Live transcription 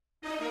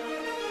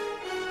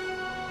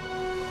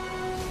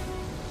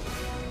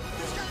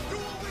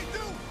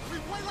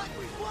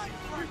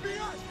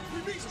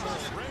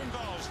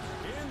Rainbows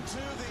into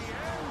the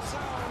end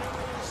zone. It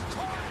is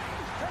caught.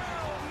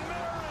 Hail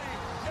Mary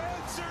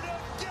answered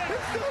again.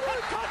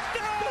 A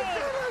touchdown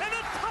and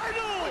a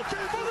title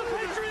for the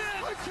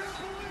Patriots.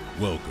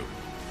 Welcome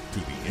to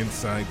the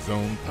Inside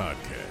Zone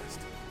Podcast.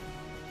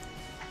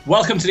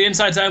 Welcome to the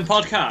Inside Zone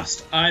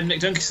Podcast. I'm Nick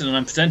Dunkerson and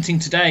I'm presenting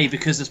today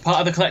because as part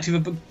of the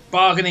collective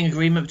bargaining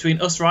agreement between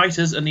us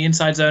writers and the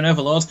Inside Zone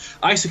overlords,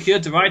 I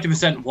secured the right to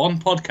present one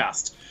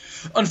podcast.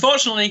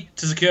 Unfortunately,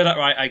 to secure that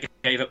right, I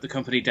gave up the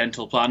company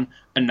dental plan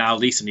and now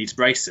Lisa needs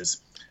braces.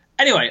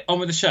 Anyway, on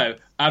with the show.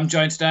 I'm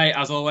joined today,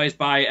 as always,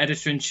 by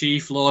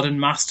Editor-in-Chief, Lord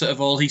and Master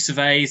of all he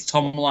surveys,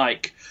 Tom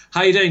Like. How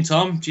are you doing,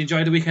 Tom? Do you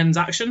enjoy the weekend's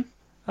action?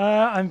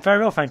 I'm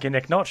very well, thank you,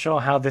 Nick. Not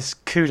sure how this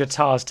coup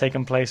d'etat has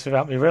taken place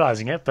without me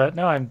realising it, but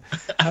no,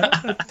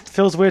 it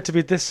feels weird to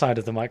be this side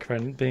of the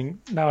microphone.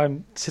 Now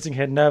I'm sitting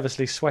here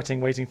nervously sweating,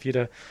 waiting for you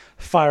to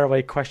fire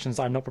away questions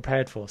I'm not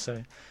prepared for.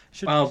 So,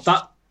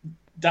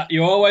 that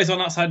you're always on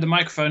that side of the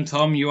microphone,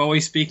 Tom. You're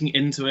always speaking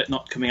into it,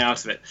 not coming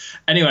out of it.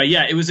 Anyway,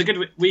 yeah, it was a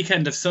good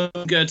weekend of some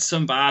good,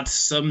 some bad,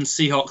 some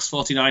Seahawks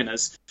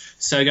 49ers.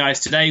 So,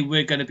 guys, today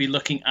we're going to be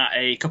looking at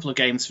a couple of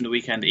games from the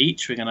weekend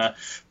each. We're going to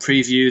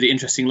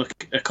preview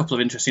a couple of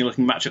interesting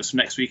looking matchups from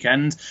next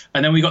weekend.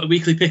 And then we got the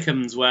weekly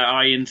pick'ems where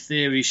I, in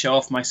theory, show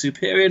off my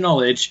superior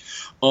knowledge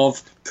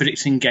of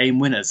predicting game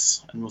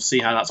winners. And we'll see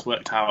how that's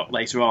worked out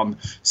later on.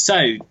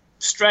 So,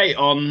 straight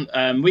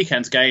on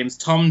weekend's games.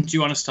 Tom, do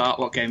you want to start?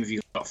 What game have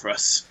you got for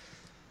us?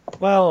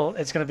 Well,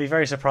 it's going to be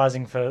very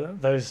surprising for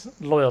those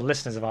loyal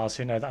listeners of ours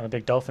who know that I'm a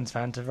big Dolphins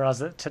fan to realize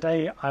that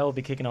today I will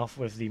be kicking off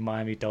with the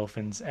Miami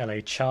Dolphins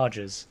LA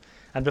Chargers.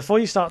 And before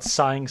you start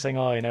saying,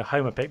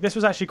 homer pick, this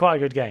was actually quite a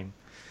good game.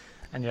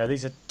 And,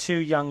 these are two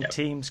young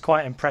teams,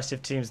 quite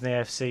impressive teams in the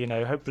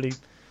AFC, hopefully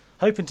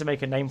hoping to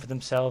make a name for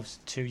themselves,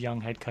 two young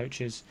head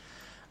coaches.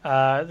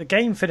 The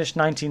game finished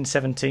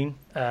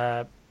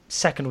 19-17.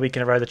 Second week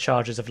in a row, the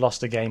Chargers have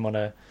lost a game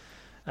on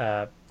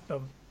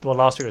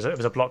last week it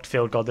was a blocked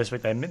field goal. This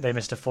week they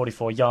missed a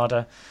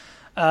 44-yarder.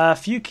 A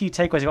few key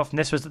takeaways I got from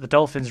this was that the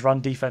Dolphins' run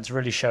defense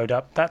really showed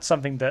up. That's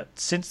something that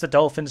since the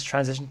Dolphins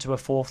transitioned to a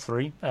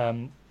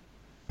 4-3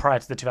 prior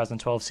to the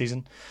 2012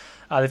 season,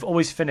 they've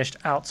always finished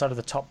outside of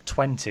the top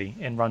 20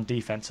 in run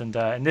defense. And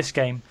in this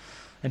game,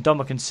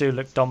 Ndamukong Suh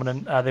looked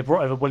dominant. They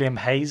brought over William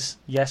Hayes,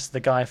 yes,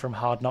 the guy from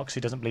Hard Knocks who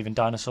doesn't believe in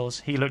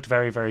dinosaurs. He looked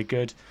very, very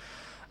good.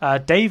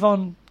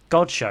 Davon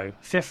Godchaux,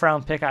 5th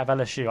round pick out of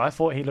LSU. I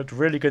thought he looked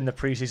really good in the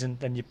preseason.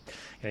 Then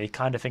you're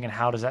kind of thinking,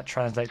 how does that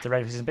translate to the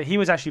regular season? But he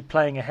was actually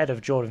playing ahead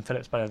of Jordan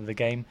Phillips by the end of the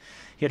game.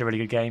 He had a really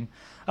good game.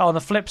 On the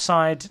flip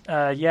side,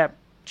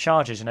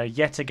 Chargers.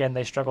 Yet again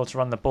they struggled to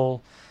run the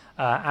ball.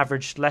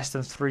 Averaged less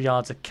than 3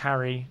 yards a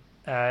carry.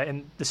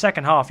 In the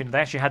second half, they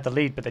actually had the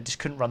lead, but they just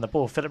couldn't run the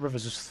ball. Phillip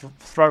Rivers was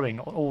throwing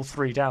all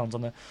three downs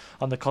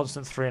on the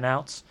constant 3 and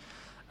outs.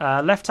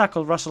 Left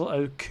tackle Russell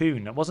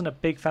Okung. I wasn't a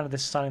big fan of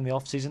this signing in the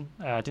offseason.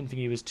 I didn't think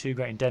he was too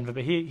great in Denver,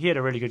 but he had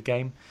a really good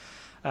game.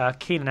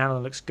 Keenan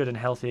Allen looks good and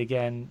healthy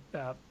again.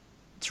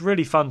 It's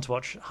really fun to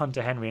watch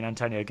Hunter Henry and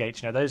Antonio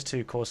Gates. Those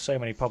two cause so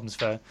many problems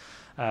for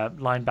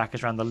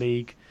linebackers around the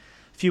league.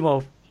 A few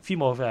more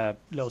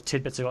little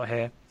tidbits I got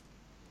here.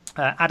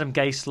 Adam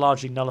Gase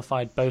largely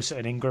nullified Bosa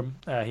and Ingram.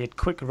 He had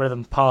quick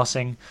rhythm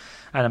passing,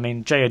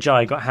 and Jay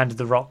Ajayi got handed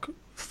the rock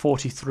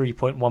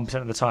 43.1%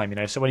 of the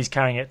time. So when he's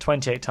carrying it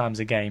 28 times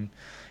a game,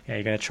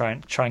 you're going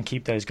to try and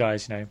keep those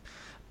guys,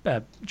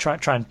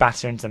 try and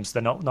batter into them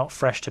so they're not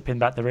fresh to pin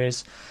back their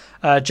ears.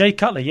 Jay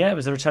Cutler, it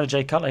was the return of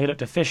Jay Cutler. He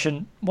looked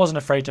efficient, wasn't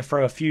afraid to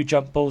throw a few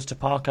jump balls to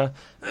Parker.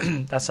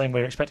 That's something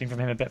we were expecting from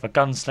him, a bit of a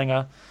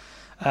gunslinger.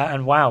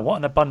 And wow, what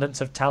an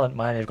abundance of talent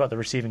Miami have got the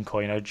receiving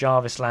core.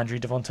 Jarvis Landry,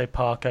 Devontae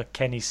Parker,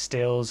 Kenny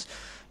Stills,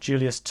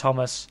 Julius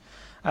Thomas.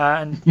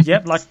 And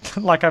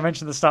like I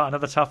mentioned at the start,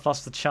 another tough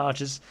loss for the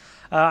Chargers.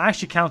 I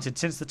actually counted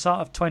since the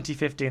start of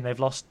 2015, they've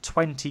lost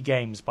 20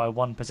 games by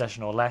 1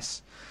 possession or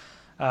less.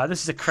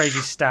 This is a crazy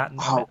stat.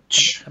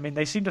 Ouch.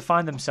 They seem to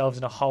find themselves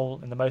in a hole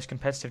in the most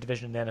competitive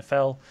division in the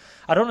NFL.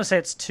 I don't want to say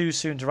it's too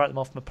soon to write them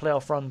off from a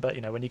playoff run, but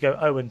when you go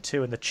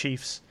 0-2 and the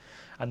Chiefs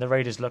and the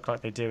Raiders look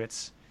like they do,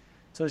 it's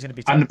always going to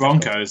be tough. And the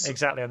Broncos.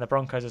 Exactly, and the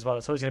Broncos as well.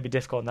 It's always going to be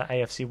difficult in that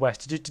AFC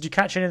West. Did you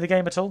catch any of the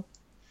game at all?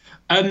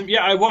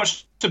 I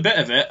watched a bit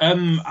of it.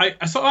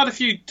 I sort of had a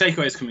few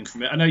takeaways coming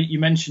from it. I know you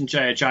mentioned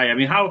Jay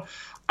Ajayi.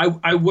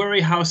 I worry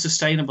how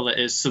sustainable it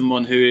is.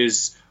 Someone who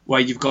is where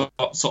you've got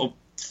sort of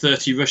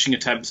 30 rushing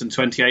attempts and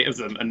 28 of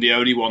them, and the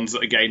only ones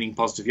that are gaining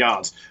positive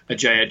yards are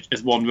Jay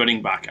as one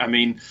running back.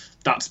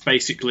 That's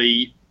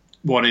basically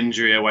one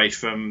injury away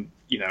from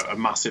a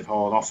massive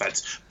hole in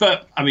offense.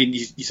 But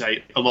you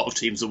say a lot of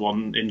teams are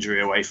one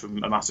injury away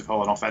from a massive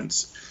hole in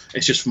offense.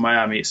 It's just for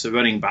Miami, it's the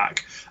running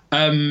back.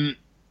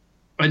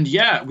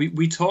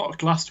 We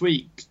talked last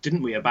week,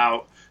 didn't we,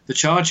 about the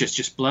Chargers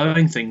just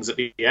blowing things at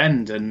the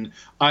end, and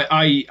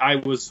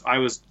I was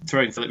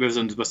throwing Phillip Rivers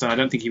under the bus, and I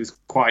don't think he was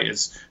quite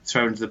as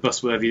thrown under the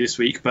bus worthy this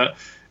week. But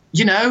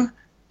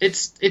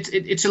it's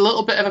a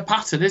little bit of a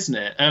pattern, isn't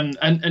it?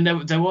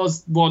 And there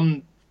was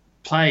one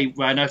play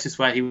where I noticed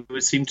where he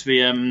seemed to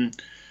be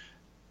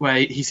where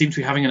he seemed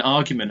to be having an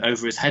argument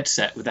over his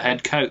headset with the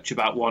head coach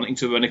about wanting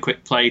to run a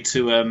quick play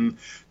to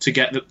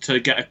get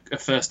a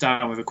first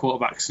down with a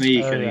quarterback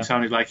sneak, and he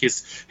sounded like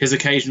his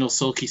occasional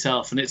sulky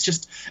self. And it's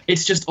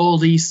just all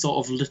these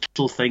sort of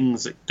little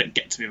things that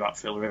get to me about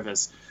Phil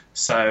Rivers.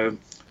 So,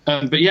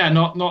 but yeah,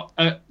 not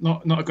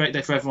a great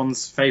day for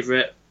everyone's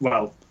favourite.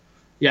 Well,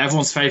 yeah,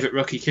 everyone's favourite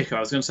rookie kicker.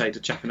 I was going to say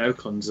DeChapin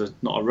Oakland's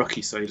not a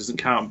rookie, so he doesn't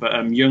count. But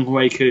Young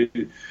Hwei Koo,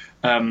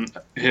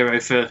 hero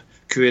for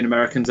Korean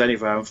Americans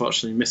anywhere,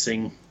 unfortunately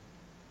missing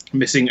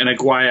an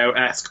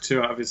Aguayo-esque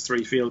 2 out of his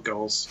 3 field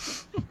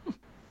goals.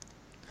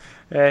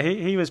 Yeah,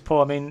 he was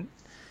poor. I mean,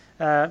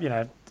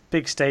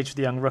 big stage for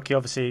the young rookie.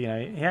 Obviously,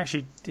 he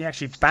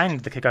actually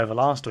banged the kick over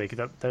last week.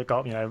 That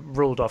got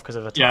ruled off because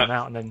of a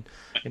timeout, and then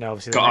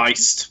obviously got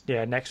iced.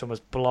 Yeah, next one was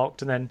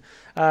blocked, and then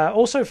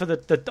also for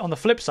the on the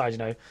flip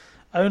side,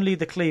 only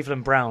the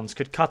Cleveland Browns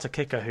could cut a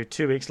kicker who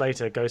 2 weeks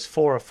later goes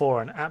 4 of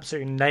 4 and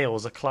absolutely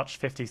nails a clutch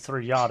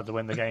 53-yarder to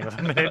win the game of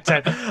a minute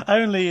 10.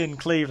 Only in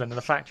Cleveland, in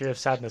the factory of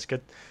sadness,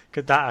 could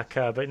that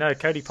occur. But no,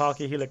 Cody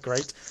Parkey, he looked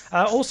great.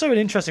 Also an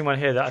interesting one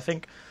here that I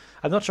think,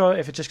 I'm not sure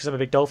if it's just because I'm a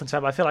big Dolphins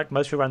fan, but I feel like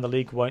most people around the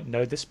league won't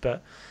know this,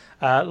 but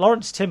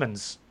Lawrence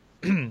Timmons,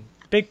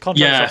 big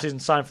contract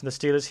offseason signed from the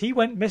Steelers, he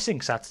went missing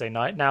Saturday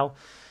night. Now,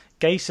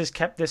 Gase has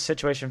kept this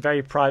situation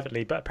very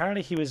privately, but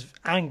apparently he was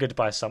angered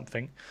by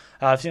something.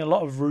 I've seen a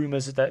lot of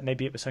rumours that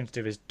maybe it was something to do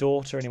with his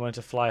daughter and he wanted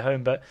to fly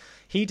home, but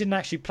he didn't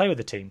actually play with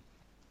the team.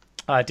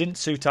 Didn't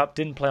suit up,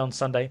 didn't play on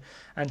Sunday,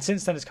 and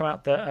since then it's come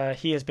out that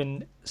he has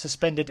been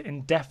suspended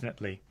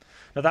indefinitely.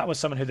 Now that was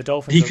someone who the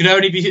Dolphins... He can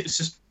only be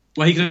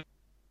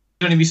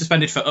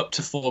suspended for up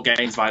to 4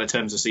 games by the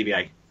terms of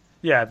CBA.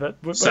 Yeah,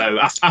 but so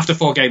after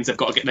 4 games they've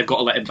got to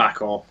let him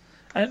back, or...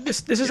 And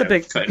this is a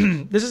big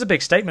this is a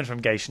big statement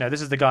from Gase.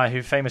 This is the guy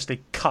who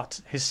famously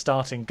cut his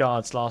starting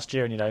guards last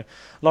year, and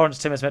Lawrence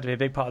Timmons meant to be a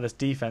big part of this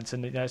defense,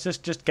 and it's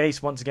just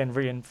Gase once again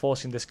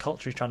reinforcing this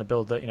culture he's trying to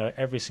build that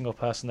every single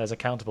person there's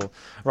accountable.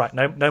 Right,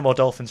 no more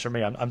Dolphins from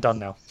me. I'm done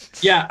now.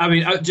 Yeah, I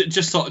mean,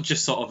 just sort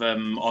of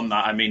on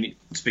that. I mean,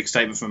 it's a big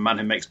statement from a man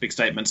who makes big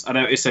statements. I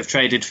noticed they've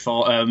traded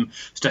for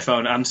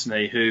Stephon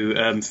Anthony, who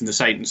from the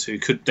Saints, who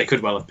they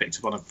could well have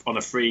picked up on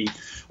a free,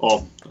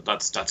 or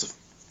that's a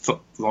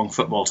wrong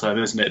football term,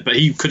 isn't it? But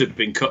he could have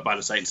been cut by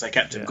the Saints. They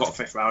kept him, got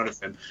a 5th round of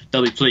him.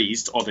 They'll be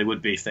pleased, or they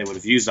would be if they would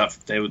have used that.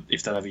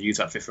 If they'll ever use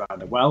that 5th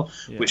rounder well,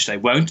 which they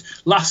won't.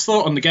 Last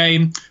thought on the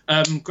game.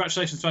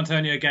 Congratulations to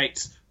Antonio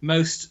Gates.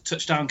 Most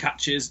touchdown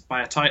catches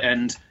by a tight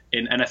end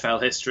in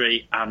NFL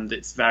history, and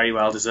it's very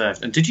well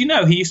deserved. And did you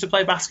know he used to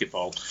play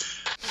basketball?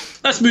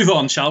 Let's move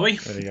on, shall we?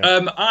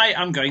 I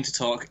am going to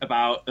talk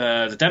about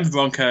the Denver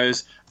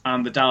Broncos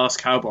and the Dallas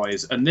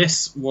Cowboys, and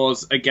this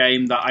was a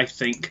game that I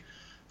think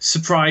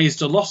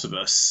surprised a lot of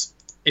us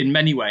in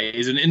many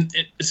ways, and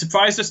it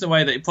surprised us in a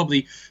way that it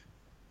probably,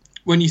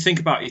 when you think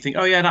about it, you think,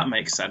 oh yeah, that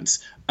makes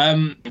sense,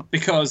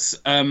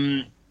 because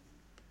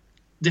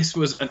this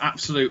was an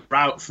absolute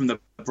rout from the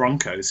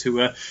Broncos, who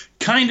were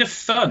kind of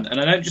fun,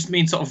 and I don't just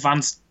mean sort of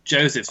Vance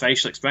Joseph's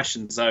facial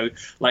expressions, though,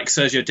 like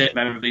Sergio Ditt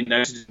memorably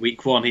noted in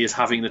week 1, he is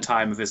having the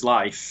time of his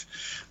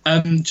life.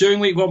 During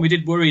week 1, we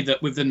did worry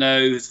that with the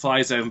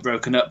no-fly zone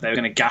broken up, they were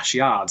going to gash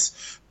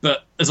yards.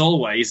 But as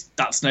always,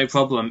 that's no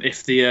problem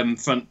if the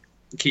front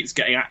keeps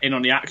getting in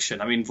on the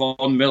action. I mean,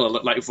 Von Miller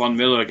looked like Von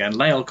Miller again.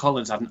 Lael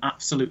Collins had an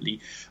absolutely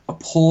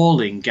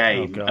appalling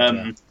game. Oh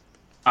God,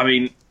 I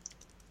mean,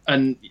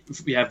 and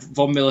yeah,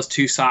 Von Miller's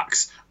 2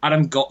 sacks.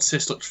 Adam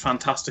Gotsis looked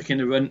fantastic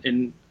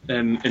in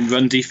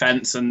run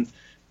defense, and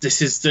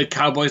this is the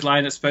Cowboys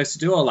line that's supposed to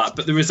do all that.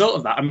 But the result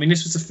of that, I mean,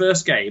 this was the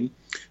first game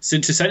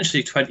since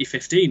essentially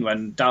 2015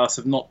 when Dallas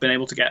have not been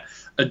able to get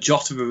a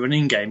jot of a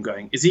running game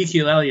going.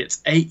 Ezekiel Elliott's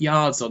 8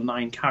 yards on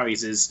 9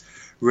 carries is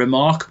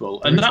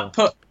remarkable. And that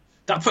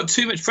put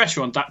too much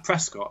pressure on Dak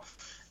Prescott.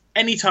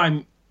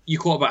 Anytime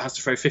your quarterback has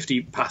to throw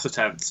 50 pass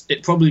attempts,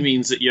 it probably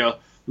means that you're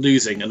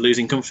losing, and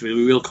losing comfortably.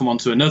 We will come on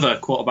to another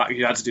quarterback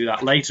who had to do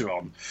that later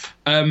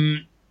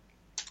on.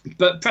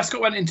 But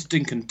Prescott went into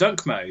dink and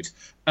dunk mode.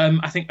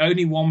 I think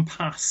only 1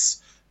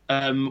 pass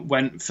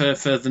went for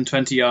further than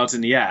 20 yards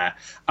in the air.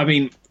 I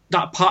mean,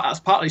 that's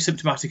partly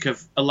symptomatic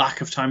of a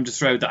lack of time to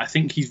throw that I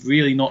think he's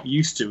really not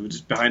used to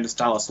just behind this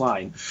Dallas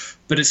line.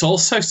 But it's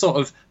also sort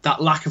of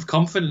that lack of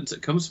confidence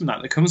that comes from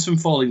that comes from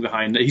falling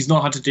behind, that he's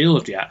not had to deal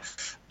with yet.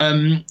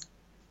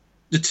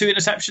 The 2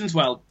 interceptions,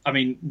 well, I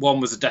mean,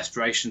 one was a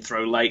desperation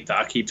throw late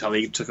that Aqib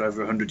Talib took over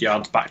 100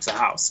 yards back to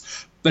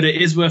house. But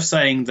it is worth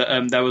saying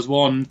that there was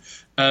one,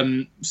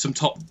 some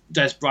top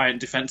Des Bryant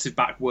defensive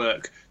back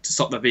work to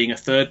stop there being a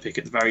 3rd pick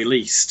at the very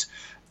least.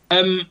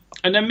 And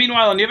then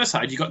meanwhile, on the other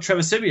side, you've got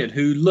Trevor Siemian,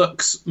 who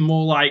looks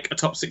more like a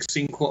top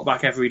 16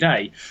 quarterback every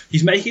day.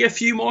 He's making a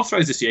few more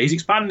throws this year. He's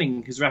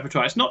expanding his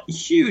repertoire. It's not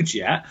huge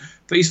yet,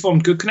 but he's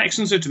formed good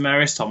connections with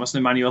Demaryius Thomas and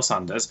Emmanuel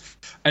Sanders,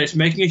 and it's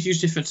making a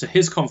huge difference to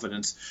his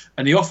confidence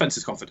and the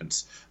offense's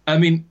confidence. I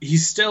mean,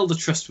 he's still the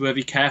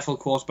trustworthy, careful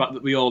quarterback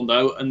that we all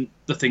know, and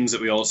the things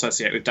that we all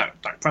associate with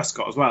Dak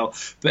Prescott as well.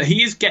 But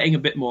he is getting a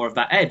bit more of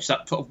that edge,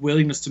 that sort of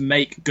willingness to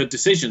make good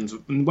decisions.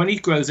 And when he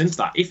grows into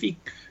that, if he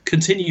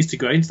continues to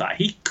grow into that,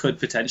 he could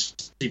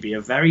potentially be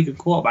a very good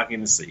quarterback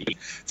in the league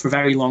for a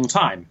very long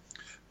time.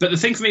 But the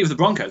thing for me with the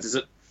Broncos is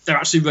that they're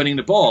actually running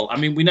the ball. I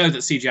mean, we know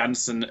that C.J.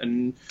 Anderson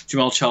and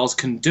Jamal Charles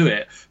can do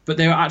it, but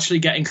they're actually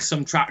getting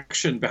some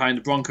traction behind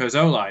the Broncos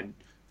O-line,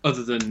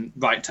 other than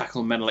right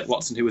tackle Menelik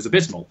Watson, who was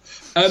abysmal.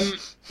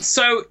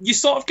 So you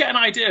sort of get an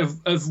idea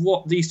of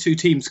what these two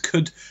teams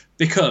could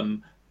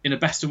become in a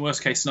best and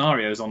worst case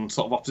scenarios on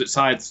sort of opposite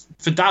sides.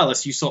 For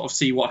Dallas, you sort of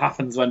see what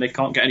happens when they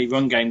can't get any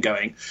run game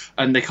going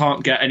and they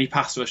can't get any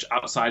pass rush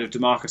outside of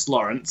DeMarcus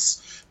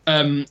Lawrence.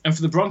 And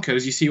for the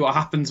Broncos, you see what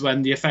happens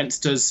when the offense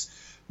does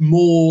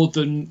more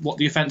than what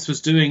the offense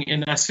was doing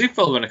in their Super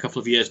Bowl run a couple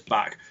of years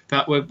back,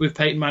 that with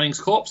Peyton Manning's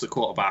corpse at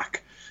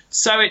quarterback.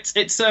 So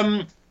it's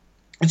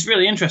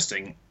really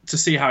interesting to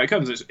see how it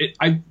comes.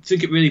 I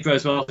think it really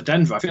bodes well for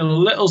Denver. I feel a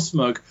little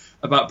smug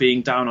about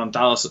being down on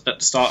Dallas at the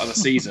start of the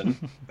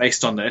season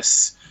based on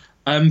this.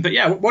 But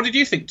yeah, what did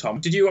you think, Tom?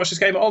 Did you watch this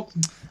game at all?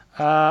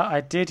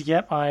 I did,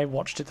 yep. I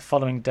watched it the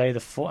following day.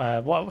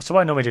 So what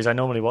I normally do is I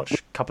normally watch a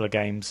couple of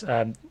games.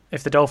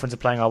 If the Dolphins are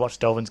playing, I'll watch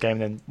the Dolphins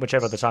game, and then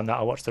whichever other time that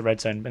I'll watch the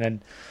Red Zone. And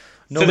then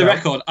for the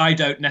record, I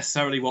don't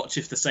necessarily watch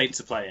if the Saints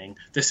are playing.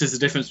 This is the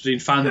difference between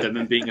fandom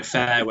and being a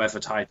fair weather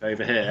type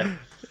over here.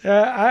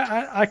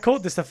 I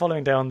caught this the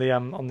following day on the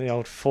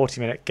old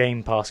 40-minute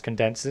Game Pass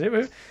condensed. It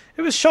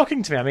was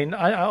shocking to me. I mean,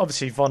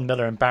 obviously Von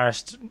Miller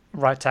embarrassed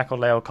right tackle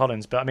La'el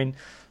Collins, but I mean,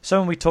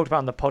 someone we talked about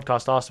on the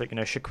podcast last week,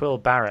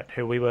 Shaquille Barrett,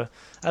 who we were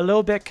a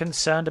little bit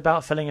concerned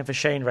about filling in for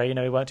Shane Ray.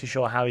 We weren't too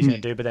sure how he's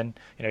going to do, but then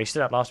he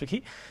stood up last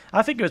week.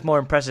 I think it was more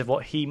impressive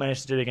what he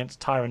managed to do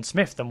against Tyron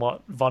Smith than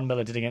what Von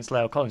Miller did against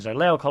La'el Collins.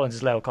 La'el Collins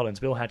is La'el Collins.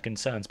 We all had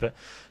concerns, but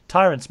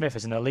Tyron Smith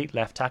is an elite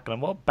left tackle,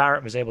 and what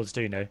Barrett was able to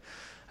do,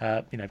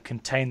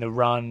 contain the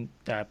run,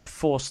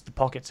 force the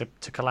pocket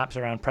to collapse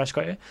around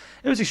Prescott. It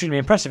was extremely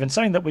impressive, and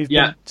something that we've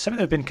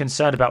been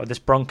concerned about with this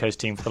Broncos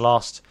team for the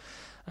last,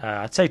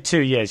 I'd say 2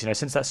 years.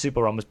 Since that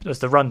Super run was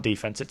the run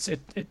defense.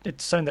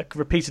 It's something that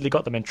repeatedly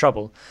got them in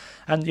trouble,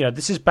 and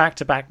this is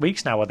back-to-back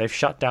weeks now where they've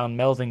shut down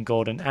Melvin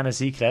Gordon and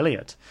Ezekiel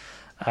Elliott.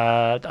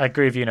 I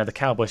agree with you. The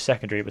Cowboys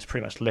secondary was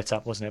pretty much lit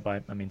up, wasn't it?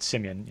 By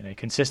Simeon. He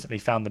consistently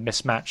found the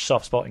mismatch,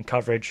 soft spot in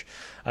coverage.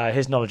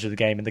 His knowledge of the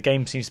game, and the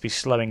game seems to be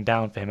slowing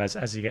down for him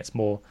as he gets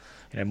more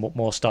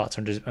starts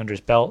under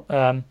his belt.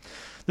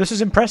 This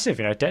is impressive.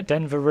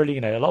 Denver really.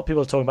 A lot of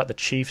people are talking about the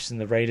Chiefs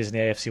and the Raiders in the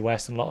AFC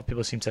West, and a lot of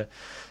people seem to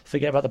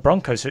forget about the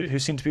Broncos, who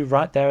seem to be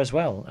right there as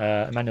well.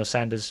 Emmanuel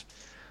Sanders,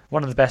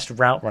 one of the best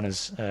route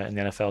runners in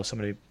the NFL.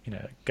 Somebody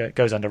who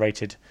goes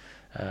underrated.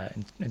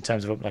 In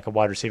terms of like a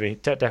wide receiver,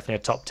 definitely a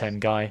top 10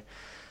 guy.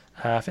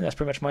 I think that's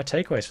pretty much my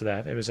takeaways for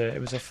that. It was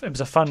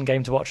a fun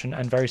game to watch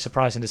and very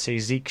surprising to see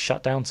Zeke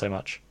shut down so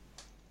much.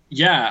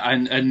 Yeah,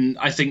 and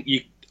I think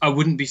I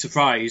wouldn't be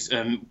surprised.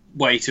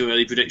 Way too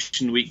early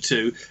prediction week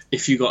 2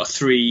 if you got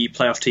 3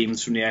 playoff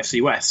teams from the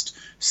AFC West.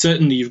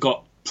 Certainly, you've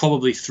got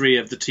probably 3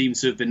 of the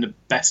teams who have been the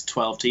best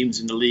 12 teams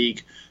in the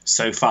league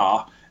so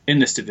far in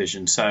this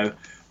division. So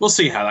we'll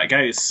see how that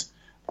goes.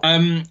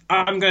 I'm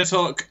going to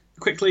talk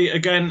quickly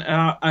again,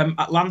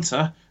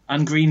 Atlanta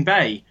and Green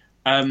Bay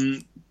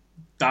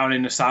down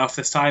in the south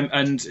this time,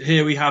 and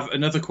here we have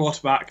another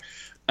quarterback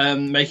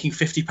making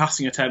 50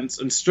 passing attempts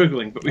and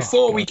struggling. But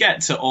before we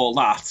get to all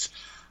that,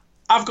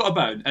 I've got a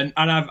bone, and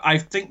I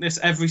think this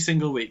every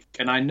single week,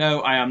 and I know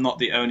I am not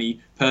the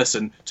only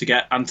person to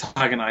get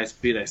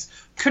antagonised by this.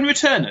 Can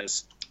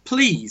returners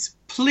please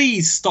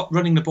stop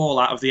running the ball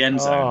out of the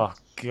end zone? Oh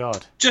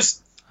God!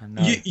 Just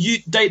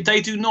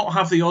they do not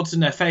have the odds in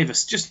their favour.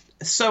 Just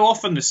so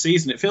often this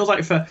season, it feels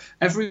like for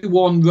every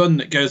one run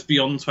that goes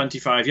beyond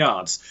 25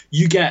 yards,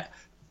 you get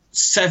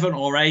 7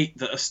 or 8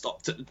 that are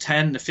stopped at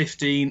 10 to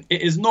 15.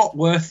 It is not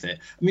worth it.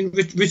 I mean,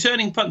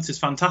 returning punts is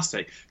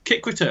fantastic.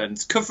 Kick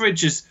returns,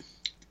 coverages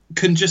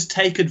can just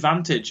take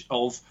advantage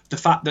of the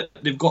fact that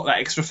they've got that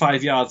extra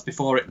 5 yards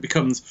before it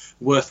becomes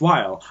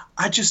worthwhile.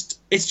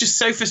 It's just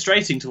so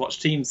frustrating to watch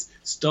teams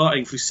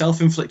starting through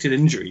self-inflicted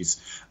injuries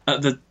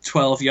at the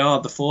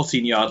 12-yard, the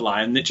 14-yard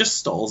line, and it just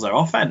stalls their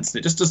offense, and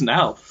it just doesn't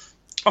help.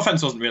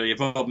 Offense wasn't really a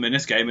problem in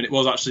this game, and it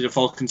was actually the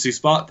Falcons who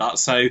sparked that,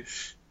 so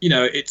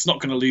it's not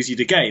going to lose you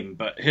the game,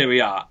 but here we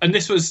are. And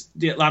this was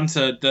the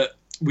Atlanta that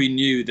we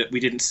knew that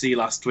we didn't see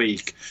last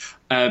week,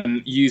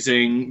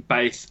 using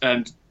both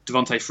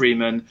Devontae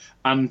Freeman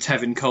and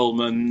Tevin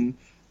Coleman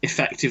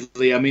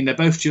effectively. I mean, they're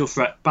both dual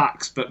threat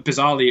backs, but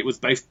bizarrely it was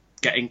both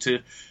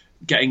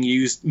getting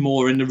used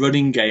more in the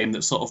running game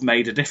that sort of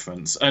made a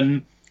difference.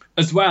 And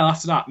as well,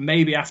 after that,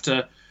 maybe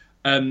after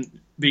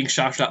being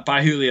shouted at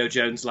by Julio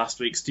Jones last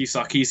week, Steve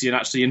Sarkisian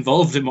actually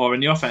involved him more in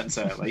the offense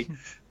early.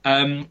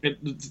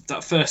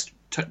 That first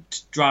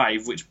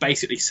drive, which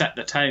basically set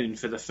the tone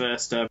for the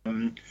first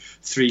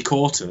 3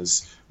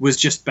 quarters, was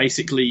just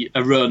basically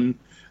a run,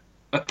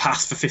 a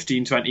pass for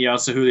 15, 20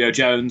 yards to Julio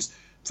Jones.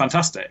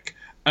 Fantastic.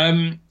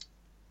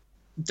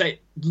 They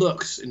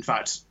looked, in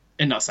fact,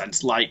 in that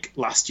sense, like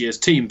last year's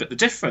team, but the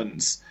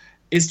difference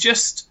is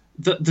just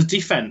the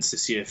defense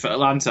this year for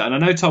Atlanta. And I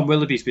know Tom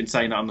Willoughby's been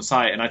saying that on the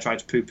site, and I tried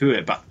to poo-poo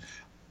it, but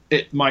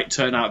it might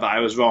turn out that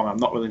I was wrong. I'm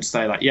not willing to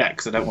say that yet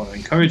because I don't want to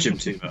encourage him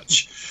too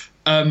much.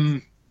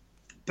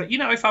 But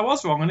if I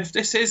was wrong, and if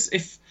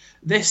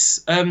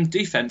this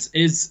defense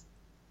is,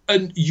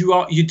 and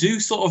you do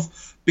sort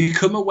of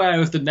become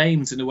aware of the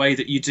names in a way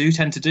that you do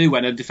tend to do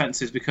when a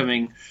defense is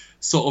becoming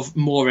sort of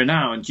more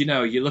renowned.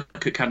 You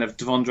look at kind of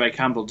Devondre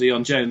Campbell,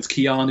 Dion Jones,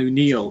 Keanu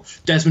Neal,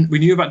 Desmond. We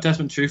knew about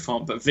Desmond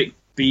Trufant, but Vic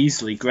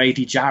Beasley,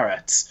 Grady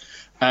Jarrett.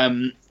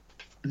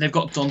 They've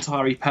got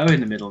Dontari Poe in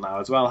the middle now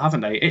as well,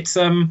 haven't they? It's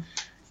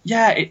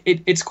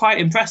it's quite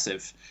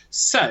impressive.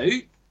 So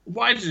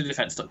why did the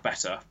defense look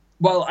better?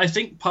 Well, I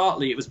think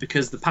partly it was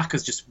because the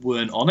Packers just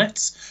weren't on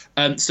it.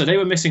 So they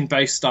were missing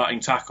both starting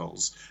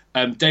tackles.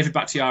 David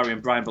Bakhtiari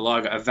and Brian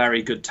Bulaga are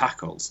very good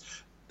tackles.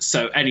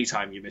 So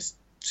anytime you miss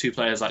two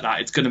players like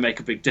that, it's going to make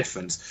a big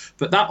difference.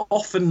 But that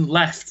often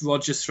left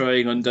Rodgers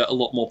throwing under a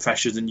lot more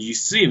pressure than you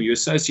used to see him. You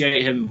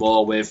associate him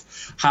more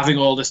with having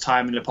all this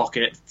time in the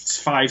pocket,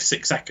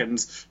 5-6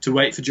 seconds to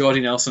wait for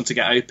Jordy Nelson to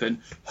get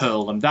open,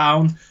 hurl them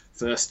down,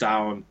 first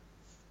down,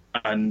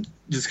 and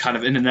just kind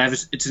of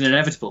it's an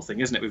inevitable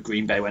thing, isn't it, with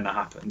Green Bay when that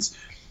happens.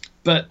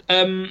 But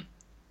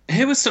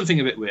here was something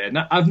a bit weird.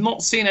 Now, I've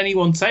not seen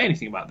anyone say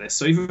anything about this,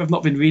 so either I've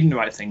not been reading the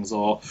right things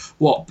or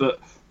what, but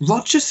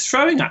Rodgers'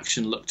 throwing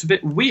action looked a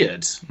bit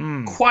weird,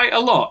 quite a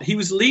lot. He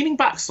was leaning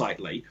back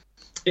slightly.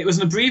 It was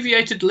an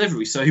abbreviated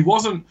delivery, so he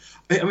wasn't...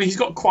 I mean, he's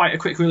got quite a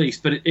quick release,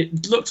 but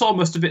it looked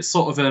almost a bit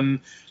sort of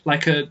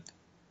like a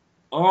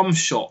arm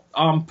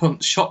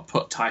punt, shot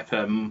put type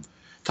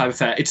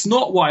affair. It's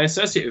not what I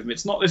associate with him.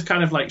 It's not this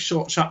kind of like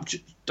short, sharp,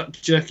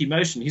 jerky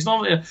motion. He's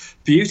normally a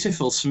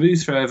beautiful,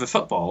 smooth throw over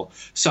football.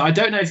 So I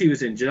don't know if he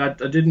was injured.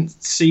 I didn't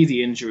see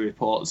the injury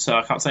report, so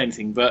I can't say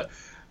anything, but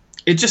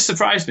it just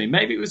surprised me.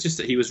 Maybe it was just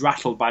that he was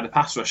rattled by the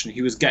pass rush and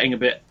he was getting a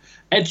bit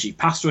edgy.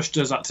 Pass rush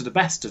does that to the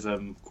best of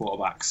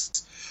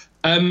quarterbacks.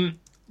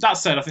 That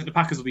said, I think the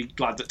Packers will be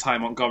glad that Ty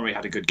Montgomery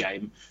had a good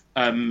game,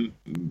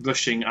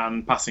 rushing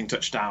and passing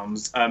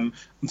touchdowns. I'm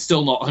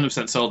still not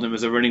 100% sold on him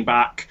as a running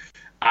back,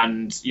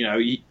 and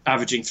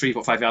averaging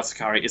 3.5 yards per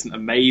carry isn't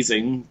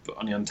amazing, but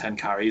only on 10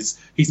 carries.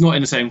 He's not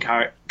in the same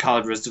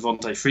caliber as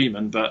Devontae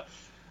Freeman, but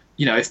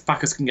if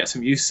Packers can get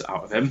some use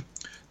out of him.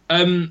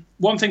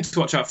 One thing to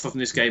watch out for from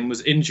this game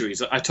was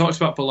injuries. I talked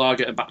about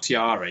Bulaga and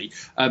Bakhtiari.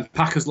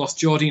 Packers lost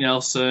Jordy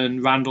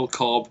Nelson, Randall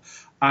Cobb,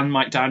 and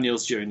Mike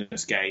Daniels during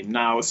this game.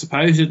 Now,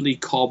 supposedly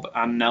Cobb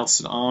and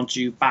Nelson are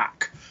due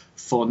back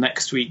for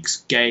next week's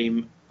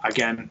game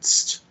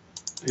against...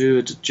 Who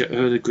are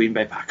the Green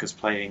Bay Packers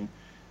playing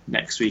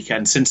next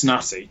weekend?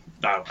 Cincinnati.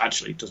 No,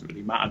 actually, it doesn't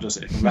really matter, does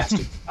it? If I'm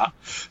rested for that.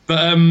 But,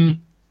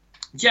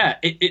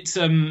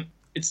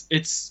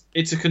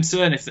 it's a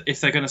concern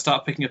if they're going to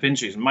start picking up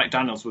injuries, and Mike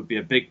Daniels would be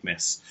a big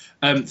miss.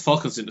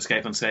 Falcons didn't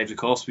escape unscathed, of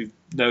course. We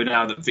know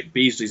now that Vic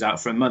Beasley's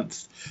out for a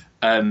month.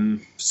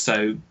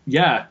 So,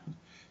 yeah,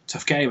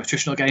 tough game,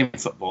 attritional game in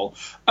football.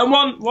 And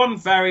one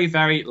very,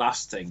 very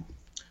last thing.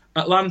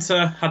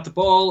 Atlanta had the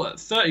ball at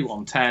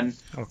 31-10.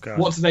 Oh, God.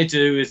 What do they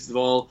do with the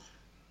ball?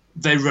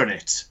 They run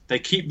it. They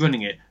keep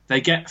running it.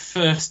 They get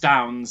first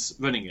downs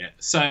running it.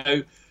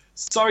 So...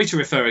 Sorry to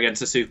refer again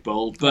to the Super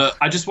Bowl, but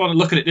I just want to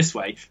look at it this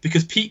way,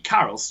 because Pete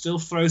Carroll still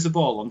throws the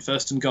ball on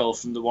 1st and goal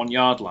from the 1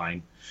 yard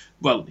line.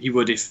 Well, he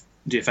would if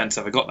the offence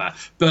ever got there.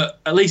 But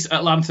at least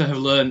Atlanta have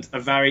learned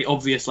a very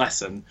obvious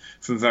lesson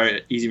from a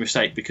very easy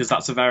mistake, because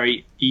that's a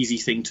very easy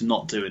thing to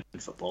not do in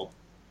football.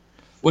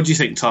 What do you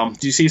think, Tom?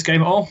 Did you see this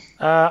game at all?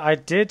 I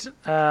did.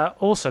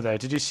 Also, though,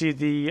 did you see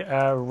the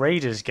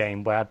Raiders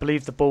game where I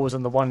believe the ball was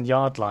on the 1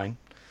 yard line?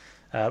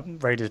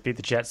 Raiders beat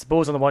the Jets. The ball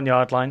was on the 1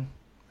 yard line.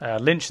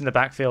 Lynch in the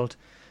backfield.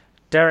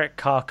 Derek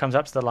Carr comes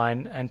up to the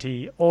line and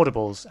he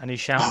audibles and he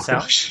shouts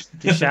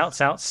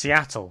out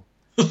Seattle,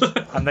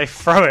 and they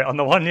throw it on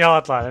the 1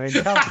 yard line. I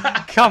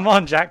mean, come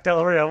on, Jack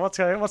Del Rio, what's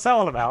that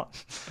all about?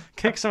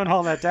 Kick someone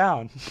while they're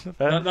down.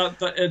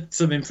 It's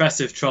some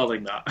impressive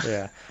trolling.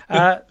 That.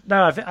 Yeah.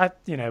 No,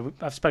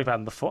 I've spoken about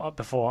them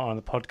before on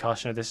the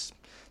podcast.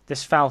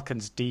 This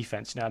Falcons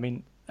defense. I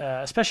mean.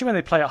 Especially when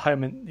they play at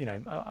home,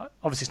 and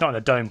obviously it's not in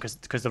a dome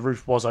because the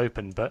roof was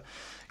open. But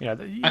you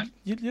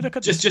look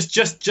at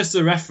just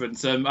a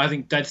reference. I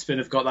think Deadspin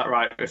have got that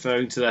right,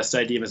 referring to their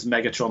stadium as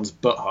Megatron's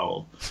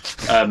butthole.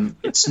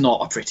 It's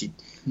not a pretty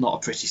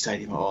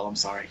stadium at all. I'm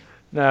sorry.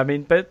 No, I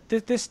mean, but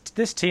this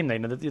team,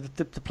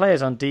 the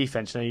players on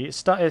defense. It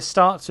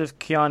starts with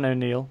Keanu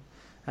Neal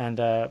and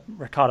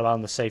Ricardo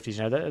on the safeties.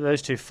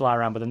 Those two fly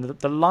around, but then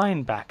the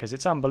linebackers,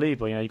 it's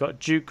unbelievable. You got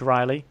Duke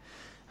Riley.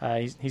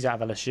 He's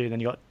out of LSU. Then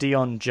you got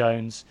Dion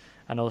Jones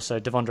and also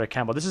Devondre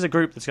Campbell. This is a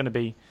group that's going to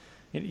be,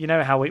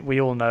 how we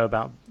all know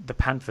about the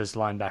Panthers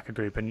linebacker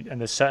group, and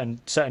there's certain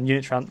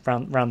units around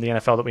the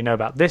NFL that we know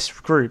about. This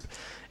group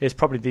is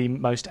probably the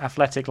most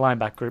athletic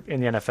linebacker group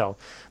in the NFL.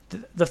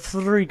 The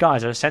three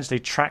guys are essentially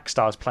track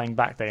stars playing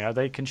back there.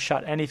 They can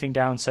shut anything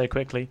down so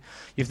quickly.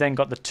 You've then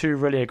got the two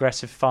really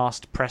aggressive,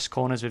 fast press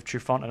corners with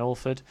Trufant and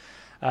Alford.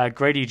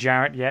 Grady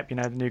Jarrett,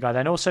 the new guy.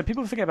 Then also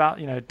people forget about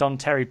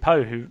Dontari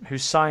Poe, who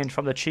signed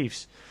from the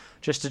Chiefs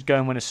just to go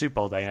and win a Super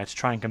Bowl day, to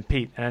try and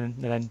compete. And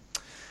then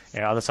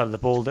other side of the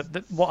ball.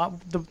 The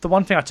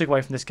one thing I took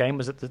away from this game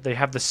was that they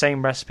have the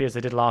same recipe as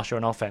they did last year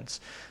on offense.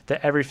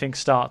 That everything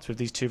starts with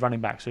these two running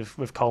backs,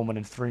 with Coleman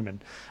and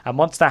Freeman. And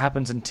once that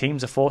happens and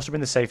teams are forced to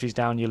bring the safeties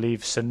down, you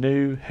leave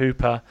Sanu,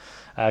 Hooper,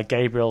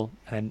 Gabriel,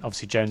 and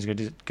obviously Jones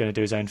is going to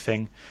do his own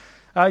thing.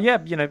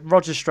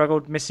 Rodgers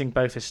struggled, missing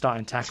both his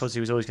starting tackles. He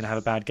was always going to have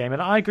a bad game.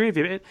 And I agree with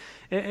you.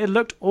 It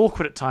looked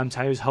awkward at times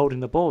how he was holding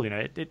the ball.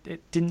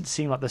 It didn't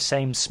seem like the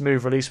same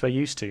smooth release we're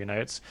used to.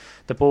 It's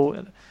the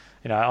ball.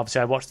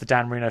 Obviously I watched the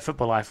Dan Marino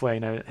Football Life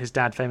where, his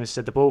dad famously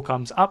said the ball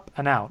comes up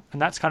and out.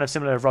 And that's kind of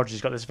similar to Rodgers.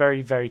 He's got this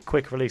very, very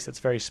quick release that's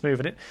very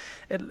smooth. And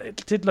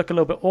it did look a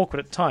little bit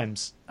awkward at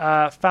times.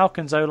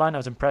 Falcons O-line, I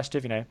was impressed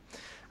with.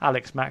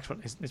 Alex Mack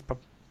is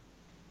probably...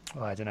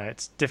 Well, I don't know.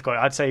 It's difficult.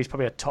 I'd say he's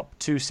probably a top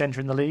 2 centre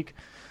in the league.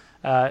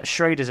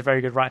 Schrader's a very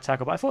good right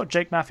tackle, but I thought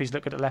Jake Matthews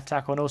looked good at left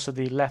tackle, and also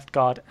the left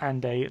guard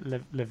Andy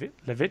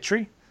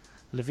Levitri.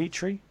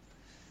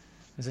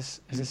 Is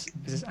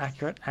this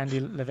accurate? Andy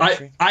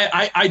Levitri.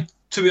 I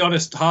to be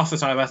honest, half the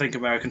time I think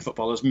American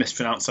footballers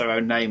mispronounce their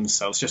own names,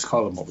 so let's just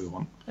call them what we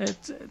want.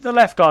 The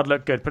left guard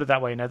looked good. Put it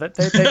that way.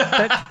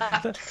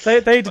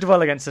 They did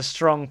well against a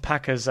strong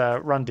Packers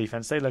run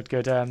defense. They looked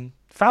good.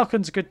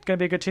 Falcons are going to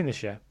be a good team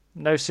this year.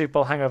 No Super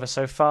Bowl hangover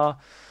so far.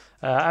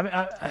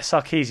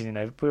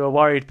 Sarkisian, we were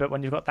worried, but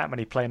when you've got that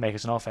many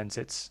playmakers on offense,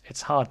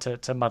 it's hard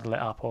to muddle it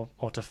up or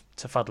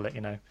to fuddle it.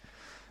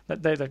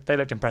 They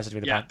looked impressive.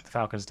 The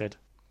Falcons did.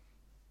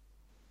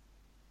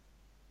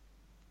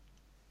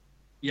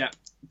 Yeah,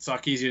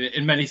 Sarkisian,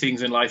 in many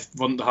things in life,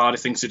 one of the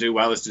hardest things to do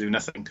well is to do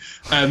nothing.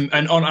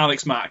 And on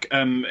Alex Mack,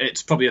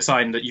 it's probably a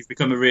sign that you've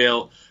become a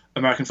real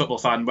American football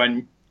fan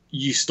when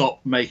you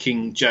stop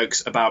making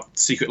jokes about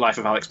Secret Life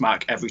of Alex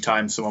Mack every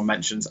time someone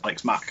mentions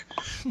Alex Mack,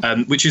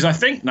 which is, I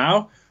think,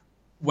 now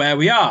where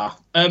we are.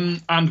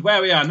 And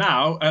where we are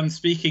now,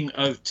 speaking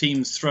of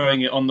teams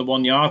throwing it on the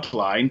 1 yard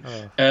line,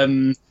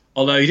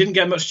 although he didn't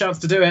get much chance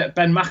to do it,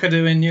 Ben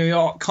McAdoo in New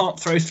York can't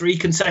throw 3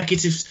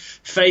 consecutive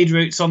fade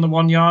routes on the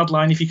 1 yard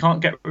line if he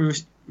can't get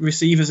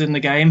receivers in the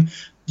game.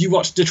 You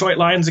watched Detroit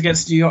Lions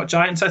against New York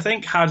Giants, I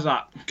think. How did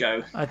that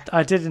go?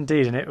 I did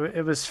indeed, and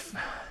it was...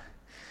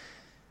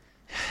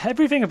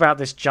 Everything about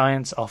this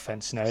Giants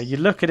offense, you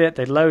look at it,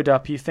 they load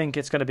up, you think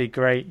it's going to be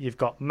great. You've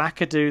got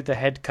McAdoo, the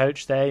head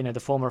coach there, the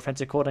former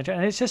offensive coordinator,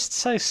 and it's just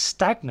so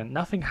stagnant.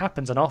 Nothing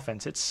happens on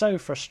offense. It's so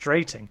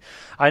frustrating.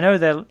 I know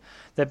they're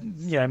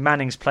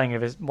Manning's playing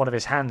with one of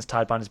his hands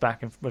tied behind his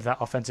back with that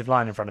offensive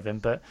line in front of him,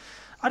 but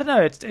I don't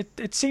know.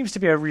 It seems to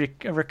be a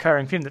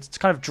recurring theme that's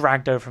kind of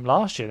dragged over from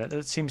last year.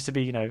 That seems to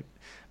be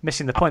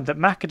missing the point that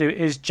McAdoo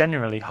is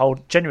genuinely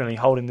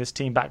holding this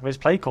team back with his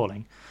play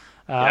calling.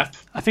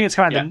 I think it's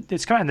come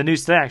out in the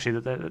news today actually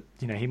that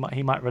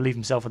he might relieve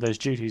himself of those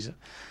duties.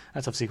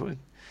 That's obviously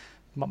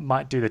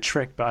might do the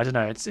trick, but I don't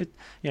know.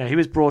 He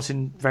was brought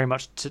in very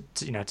much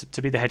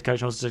to be the head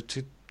coach and also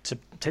to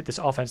take this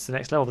offense to the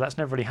next level, but that's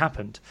never really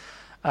happened.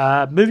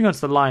 Moving on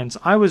to the Lions,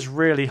 I was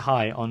really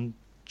high on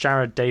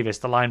Jared Davis,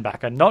 the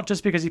linebacker, not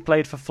just because he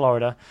played for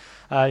Florida.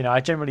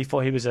 I generally thought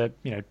he was a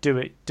do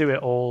it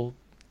all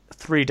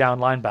 3-down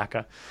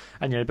linebacker,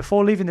 and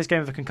before leaving this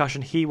game with a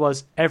concussion, he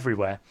was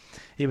everywhere.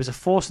 He was a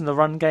force in the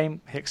run game.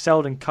 He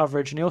excelled in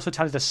coverage, and he also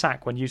tallied a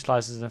sack when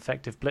utilised as an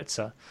effective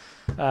blitzer.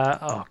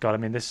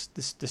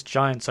 This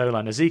Giants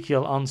O-line,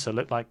 Ezekiel Ansah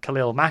looked like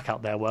Khalil Mack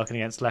out there working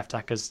against left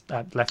tackles.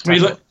 He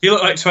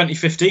looked like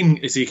 2015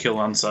 Ezekiel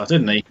Ansah,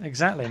 didn't he?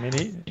 Exactly.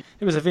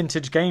 It was a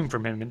vintage game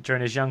from him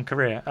during his young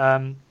career.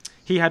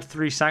 He had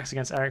 3 sacks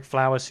against Eric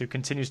Flowers, who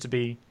continues to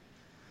be...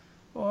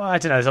 Well, I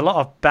don't know. There's a lot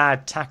of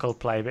bad tackle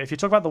play, but if you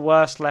talk about the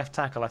worst left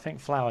tackle, I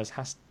think Flowers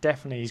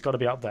he's got to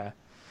be up there.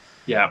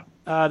 Yeah.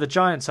 The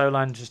Giants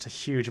O-line just a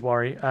huge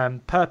worry.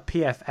 Per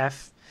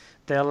PFF,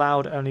 they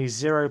allowed only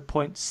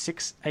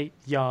 0.68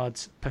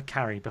 yards per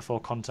carry before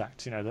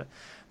contact.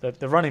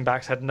 The running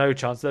backs had no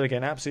chance. They were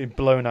getting absolutely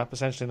blown up,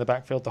 essentially in the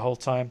backfield the whole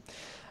time.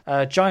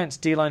 Giants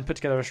D-line put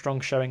together a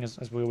strong showing,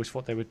 as we always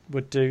thought they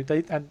would do.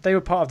 They were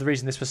part of the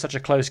reason this was such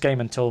a close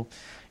game until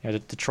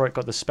Detroit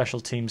got the special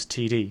teams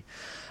TD.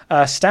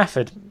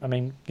 Stafford,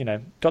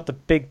 got the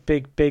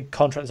big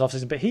contract this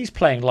offseason, but he's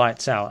playing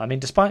lights out.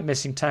 Despite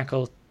missing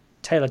tackle,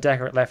 Taylor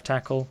Decker at left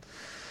tackle,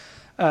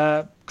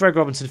 Greg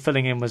Robinson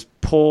filling in was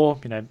poor.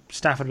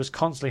 Stafford was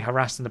constantly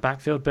harassed in the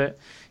backfield, but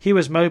he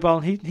was mobile.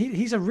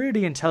 He's a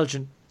really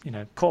intelligent,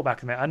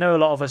 quarterback. I know a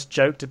lot of us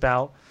joked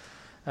about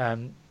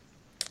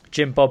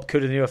Jim Bob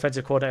Cooter, the new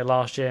offensive coordinator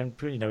last year, and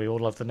we all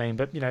love the name,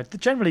 but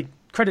generally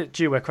credit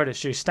due where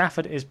credit's due.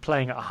 Stafford is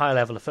playing at a high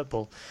level of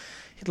football.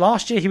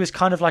 Last year, he was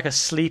kind of like a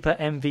sleeper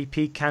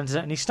MVP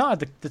candidate, and he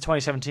started the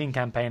 2017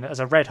 campaign as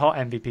a red-hot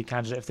MVP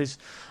candidate if this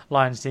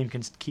Lions team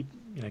can keep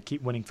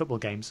winning football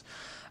games.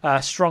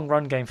 Strong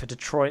run game for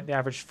Detroit. They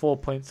averaged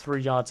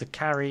 4.3 yards a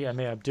carry.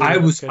 Amir Abdullah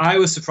I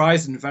was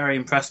surprised and very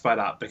impressed by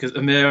that, because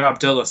Amir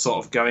Abdullah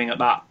sort of going at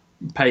that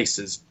pace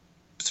it's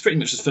pretty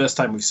much the first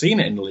time we've seen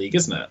it in the league,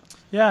 isn't it?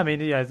 Yeah,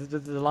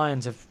 the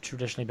Lions have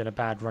traditionally been a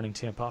bad running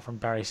team apart from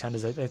Barry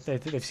Sanders.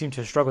 They've seemed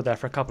to have struggled there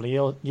for a couple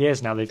of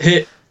years now.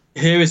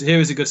 Here is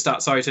a good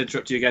stat. Sorry to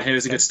interrupt you again. Here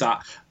is a good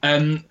stat.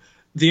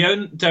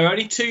 there are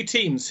only two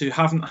teams who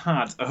haven't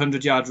had a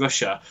 100-yard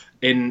rusher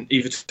in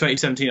either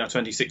 2017 or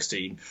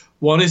 2016.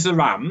 One is the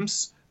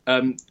Rams.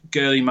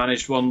 Gurley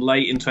managed one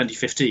late in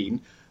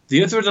 2015.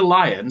 The other are the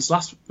Lions.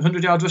 Last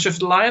 100-yard rusher for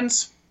the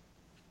Lions.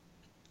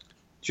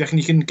 Do you reckon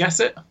you can guess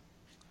it?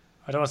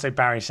 I don't want to say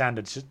Barry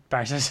Sanders.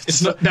 Barry Sanders.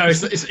 It's not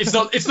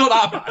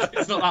that bad.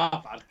 It's not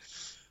that bad.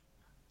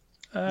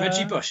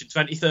 Reggie Bush in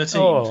 2013.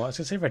 Oh, I was going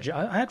to say Reggie.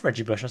 I had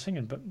Reggie Bush. I was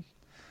thinking, but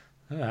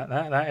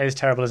that is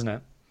terrible, isn't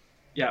it?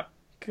 Yeah,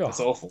 God. That's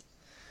awful.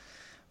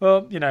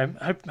 Well,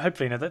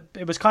 hopefully, that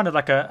it was kind of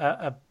like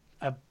a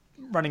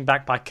running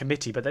back by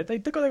committee, but they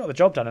got the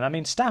job done. And I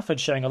mean,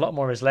 Stafford's showing a lot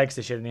more of his legs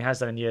this year than he has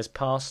done in years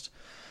past.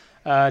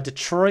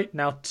 Detroit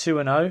now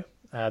 2-0.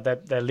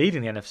 They're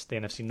leading the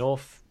NFC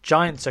North.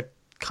 Giants are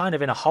kind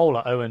of in a hole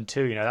at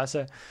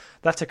 0-2.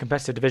 That's a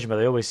competitive division, but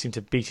they always seem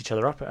to beat each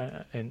other up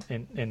in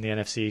the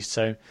NFC.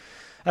 So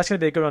that's going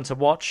to be a good one to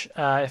watch.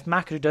 If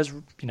McAdoo does,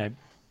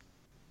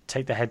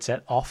 take the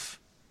headset off,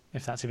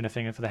 if that's even a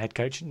thing for the head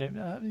coach,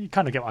 you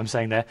kind of get what I'm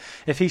saying there.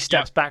 If he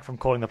steps back from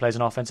calling the plays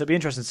on offense, it'll be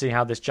interesting to see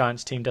how this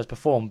Giants team does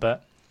perform.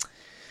 But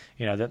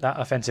that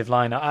offensive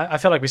line, I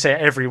feel like we say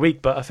it every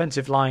week, but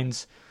offensive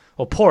lines,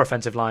 or poor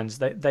offensive lines,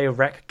 they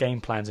wreck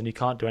game plans, and you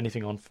can't do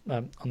anything on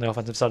the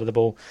offensive side of the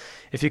ball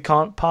if you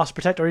can't pass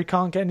protect or you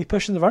can't get any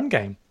push in the run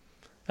game.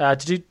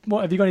 Have you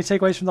got any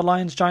takeaways from the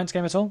Lions-Giants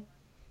game at all?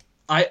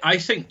 I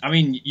think,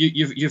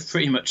 you've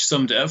pretty much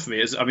summed it up for me.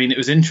 It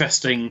was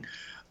interesting.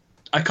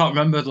 I can't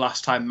remember the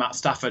last time Matt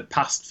Stafford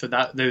passed for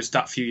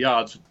that few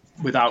yards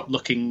without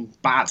looking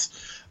bad.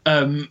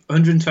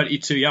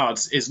 122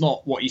 yards is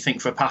not what you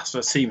think for a pass for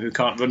a team who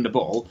can't run the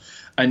ball,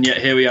 and yet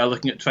here we are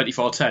looking at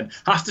 24-10.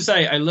 I have to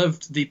say, I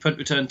loved the punt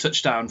return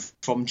touchdown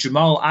from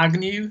Jamal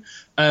Agnew.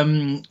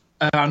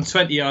 Around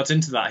 20 yards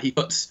into that, he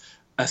puts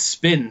a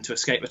spin to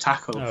escape a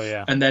tackle,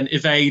 and then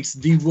evades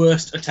the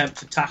worst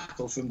attempted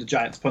tackle from the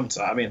Giants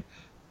punter.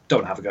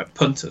 Don't have a go at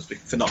punters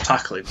for not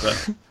tackling,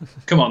 but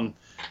come on.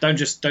 Don't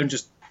just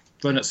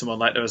run at someone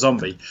like they're a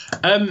zombie.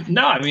 I'm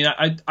not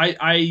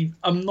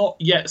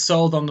yet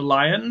sold on the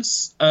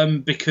Lions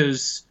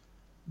because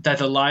they're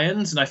the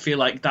Lions, and I feel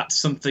like that's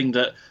something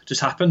that just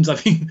happens.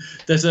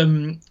 There's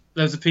a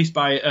piece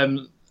by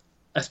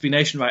SB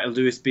Nation writer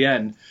Louis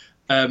Bien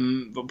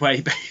where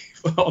he,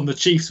 on the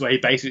Chiefs, where he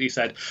basically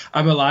said,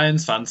 "I'm a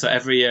Lions fan, so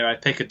every year I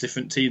pick a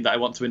different team that I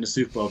want to win the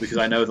Super Bowl because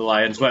I know the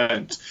Lions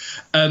won't."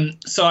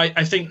 So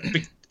I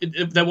think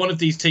they're one of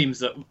these teams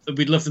that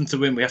we'd love them to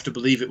win. We have to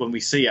believe it when we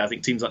see it. I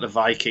think teams like the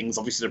Vikings,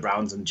 obviously the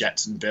Browns and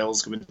Jets and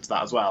Bills come into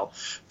that as well.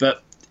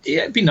 But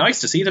it'd be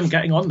nice to see them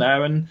getting on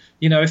there. And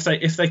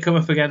if they come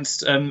up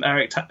against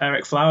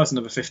Eric Flowers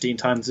another 15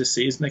 times this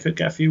season, they could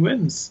get a few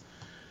wins.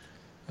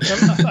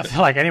 I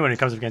feel like anyone who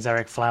comes up against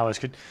Eric Flowers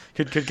could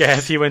get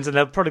a few wins, and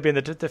they'll probably be in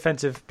the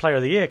defensive player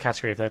of the year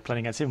category if they're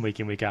playing against him week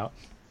in, week out.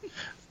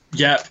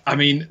 Yeah,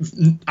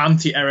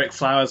 anti-Eric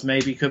Flowers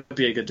maybe could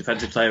be a good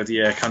defensive player of the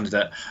year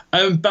candidate.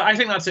 But I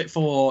think that's it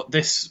for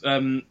this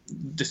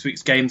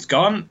week's Games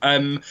Gone.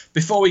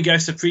 Before we go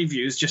to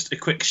previews, just a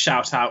quick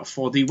shout out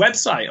for the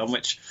website on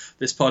which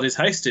this pod is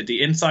hosted,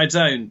 the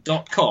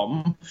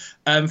InsideZone.com.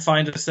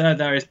 Find us there.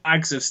 There is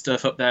bags of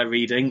stuff up there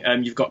reading.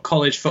 You've got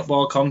college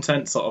football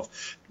content, sort of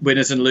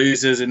winners and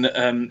losers in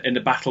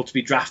the battle to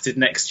be drafted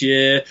next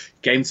year,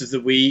 games of the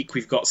week.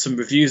 We've got some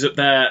reviews up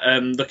there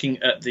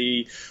looking at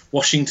the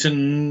Washington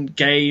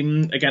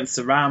game against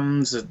the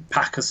Rams,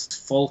 Packers,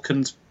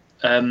 Falcons,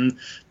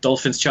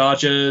 Dolphins,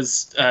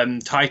 Chargers,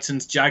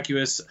 Titans,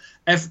 Jaguars.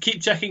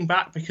 Keep checking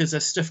back because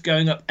there's stuff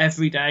going up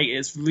every day.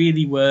 It's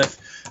really worth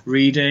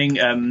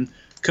reading.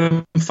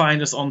 Come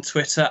find us on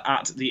Twitter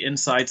at The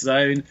Inside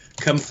Zone.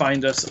 Come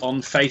find us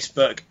on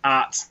Facebook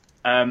at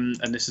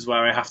and this is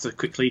where I have to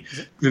quickly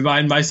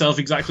remind myself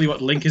exactly what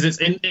the link is. It's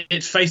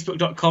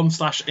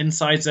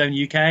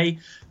facebook.com/InsideZoneUK.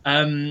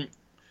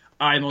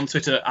 I'm on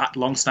Twitter at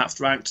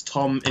LongSnapsRanked.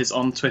 Tom is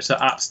on Twitter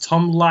at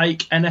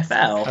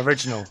TomLikeNFL.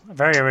 Original.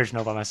 Very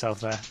original by myself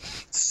there.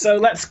 So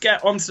let's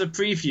get on to the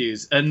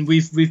previews. And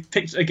we've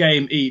picked a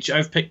game each.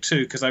 I've picked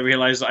two because I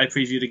realised that I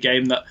previewed a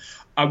game that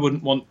I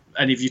wouldn't want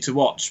any of you to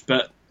watch.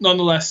 But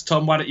nonetheless,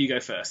 Tom, why don't you go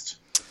first?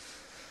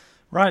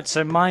 Right,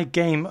 so my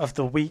game of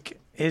the week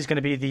is going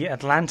to be the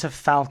Atlanta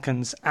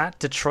Falcons at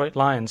Detroit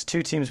Lions.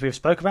 Two teams we've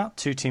spoke about,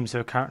 two teams who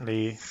are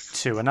currently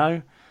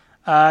 2-0.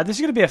 This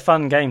is going to be a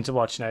fun game to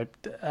watch.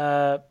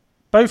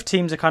 Both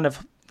teams are kind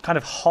of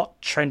hot,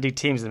 trendy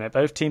teams.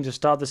 Both teams have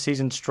started the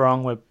season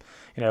strong. We're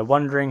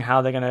wondering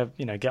how they're going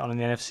to get on in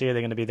the NFC. Are they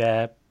going to be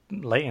there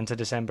late into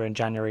December and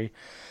January?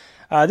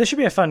 This should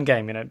be a fun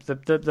game.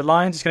 The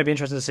Lions, it's going to be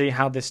interesting to see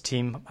how this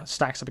team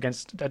stacks up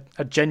against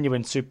a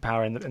genuine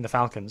superpower in the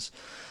Falcons.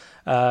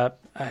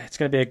 It's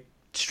going to be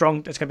it's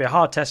going to be a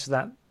hard test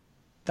for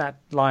that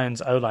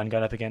Lions O-line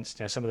going up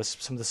against some of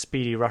the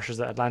speedy rushers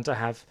that Atlanta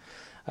have.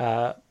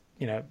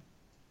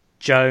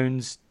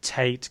 Jones,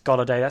 Tate,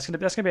 Golladay. That's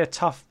going to be a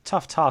tough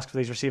task for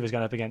these receivers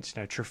going up against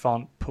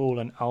Trufant, Poole,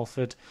 and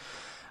Alford.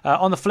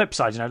 On the flip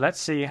side,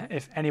 let's see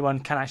if anyone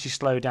can actually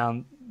slow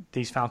down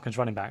these Falcons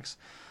running backs.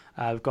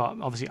 We've got,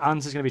 obviously,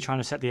 Ansa's going to be trying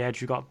to set the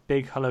edge. We've got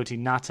big Haloti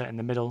Ngata in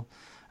the middle.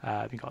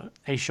 We've got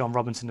Ashawn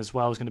Robinson as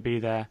well, who's going to be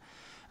there.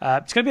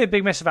 It's going to be a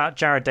big miss about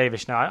Jared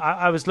Davis now.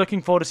 I was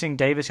looking forward to seeing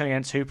Davis going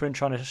against Hooper and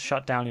trying to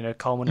shut down,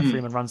 Coleman and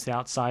Freeman runs the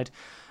outside.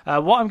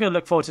 What I'm going to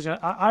look forward to is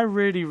I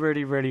really,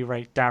 really, really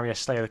rate Darius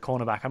Slay, the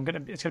cornerback.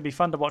 It's going to be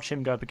fun to watch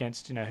him go up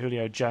against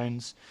Julio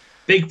Jones.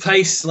 Big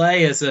play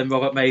Slay, as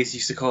Robert Mays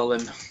used to call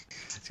him.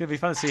 It's going to be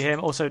fun to see him.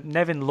 Also,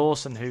 Nevin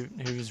Lawson,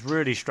 who's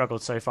really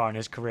struggled so far in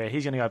his career,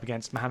 he's going to go up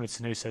against Mohamed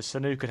Sanu. So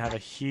Sanu could have a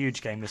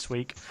huge game this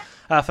week.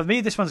 For me,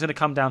 this one's going to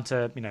come down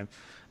to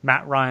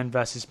Matt Ryan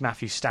versus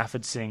Matthew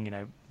Stafford, seeing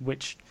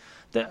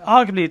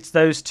arguably it's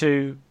those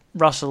two,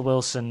 Russell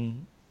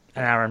Wilson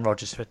and Aaron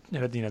Rodgers, who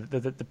are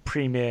the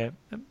premier.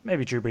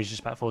 Maybe Drew Brees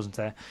just about falls into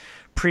their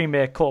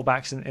premier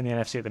quarterbacks in the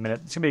NFC at the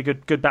minute. It's going to be a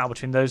good battle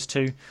between those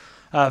two.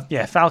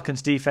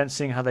 Falcons defense,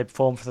 seeing how they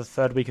performed for the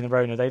third week in a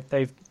row.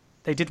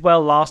 They did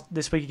well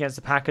this week against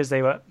the Packers.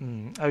 They were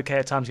okay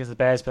at times against the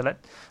Bears, but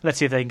let's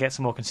see if they can get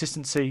some more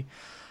consistency.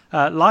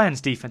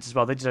 Lions defense as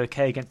well. They did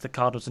okay against the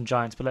Cardinals and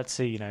Giants, but let's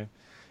see.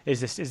 Is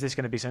this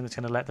going to be something that's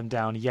going to let them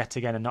down yet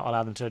again and not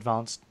allow them to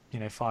advance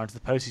far into the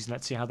postseason?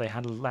 Let's see how they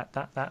handle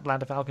that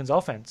Atlanta Falcons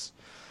offense.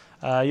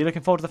 You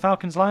looking forward to the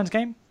Falcons Lions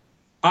game?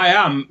 I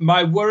am.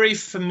 My worry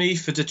for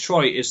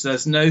Detroit is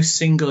there's no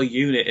single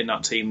unit in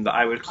that team that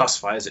I would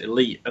classify as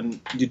elite,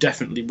 and you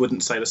definitely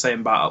wouldn't say the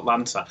same about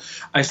Atlanta.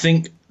 I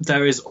think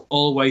there is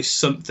always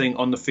something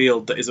on the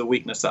field that is a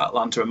weakness that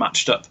Atlanta are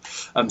matched up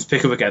to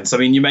pick up against. I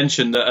mean, you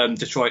mentioned that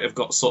Detroit have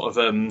got sort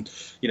of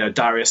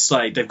Darius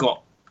Slay. They've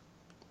got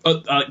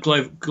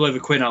Glover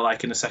Quinn I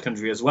like in the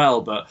secondary as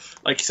well, but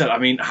like you said, I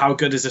mean, how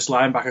good is this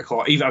linebacker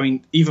core?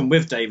 Even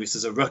with Davis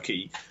as a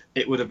rookie,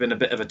 it would have been a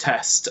bit of a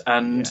test.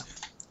 And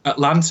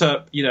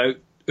Atlanta,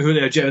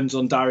 Julio Jones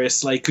on Darius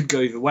Slay could go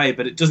either way,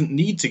 but it doesn't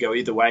need to go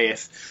either way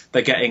if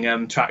they're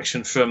getting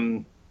traction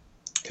from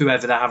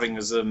whoever they're having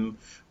as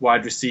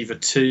wide receiver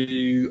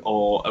 2,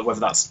 or whether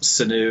that's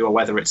Sanu or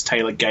whether it's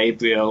Taylor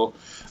Gabriel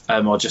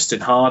or Justin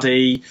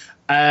Hardy.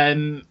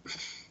 And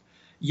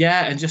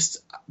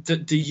just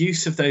the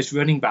use of those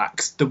running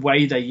backs, the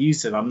way they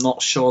use them, I'm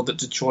not sure that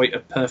Detroit are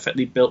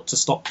perfectly built to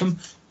stop them.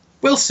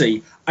 We'll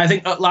see. I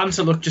think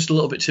Atlanta look just a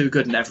little bit too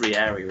good in every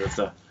area of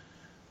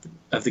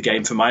the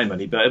game for my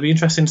money, but it'll be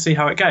interesting to see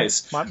how it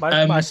goes.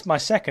 My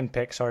second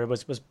pick,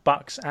 was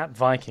Bucks at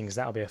Vikings.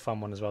 That'll be a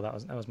fun one as well.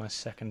 That was my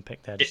second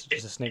pick there, just to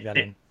sneak that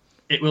in.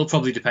 It will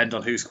probably depend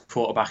on who's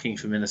quarterbacking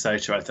for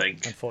Minnesota, I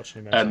think.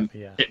 Unfortunately,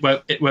 yeah.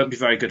 It won't be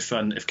very good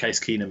fun if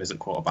Case Keenum isn't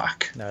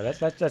quarterback. No,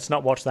 let's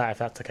not watch that if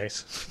that's the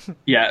case.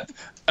 Yeah.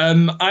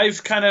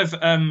 I've kind of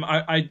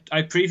I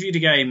previewed a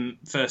game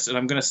first, and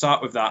I'm going to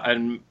start with that,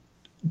 and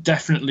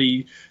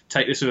definitely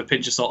take this with a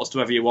pinch of salt as to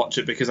whether you watch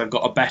it, because I've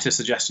got a better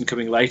suggestion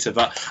coming later.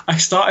 But I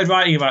started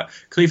writing about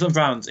Cleveland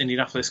Browns,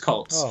 Indianapolis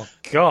Colts. Oh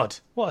God!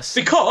 What a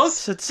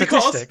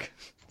statistic.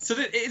 So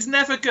it's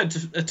never good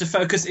to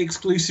focus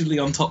exclusively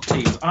on top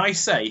teams. I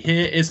say,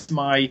 here is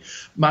my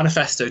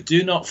manifesto.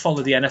 Do not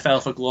follow the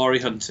NFL for glory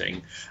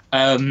hunting.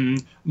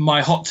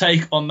 My hot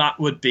take on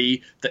that would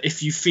be that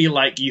if you feel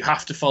like you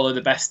have to follow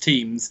the best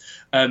teams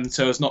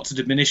so as not to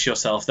diminish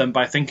yourself, then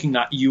by thinking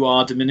that, you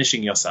are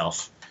diminishing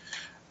yourself.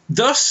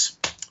 Thus,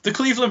 the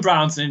Cleveland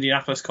Browns and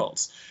Indianapolis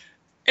Colts.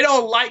 In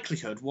all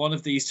likelihood, one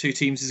of these two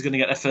teams is going to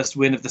get their first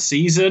win of the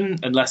season,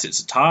 unless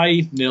it's a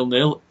tie,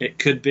 0-0, it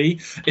could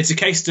be. It's a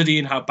case study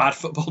in how bad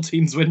football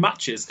teams win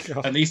matches,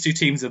 and these two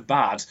teams are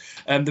bad.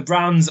 The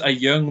Browns are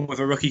young with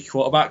a rookie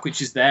quarterback,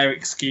 which is their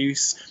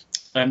excuse.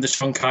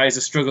 Deshaun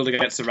Kaiser struggled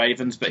against the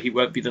Ravens, but he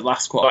won't be the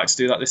last quarterback to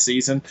do that this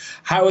season.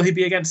 How will he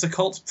be against the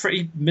Colts'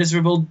 pretty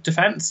miserable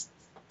defense?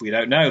 We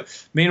don't know.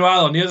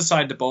 Meanwhile, on the other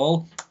side of the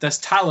ball, there's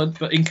talent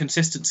but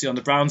inconsistency on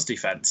the Browns'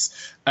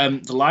 defense. The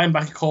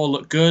linebacker core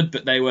looked good,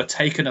 but they were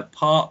taken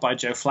apart by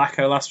Joe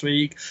Flacco last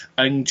week.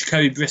 And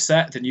Jacoby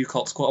Brissett, the new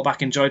Colts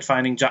quarterback, enjoyed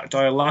finding Jack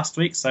Doyle last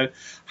week. So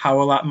how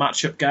will that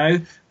matchup go?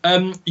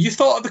 You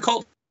thought of the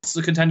Colts as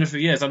a contender for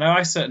years. I know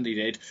I certainly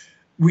did.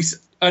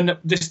 And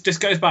this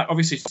goes back,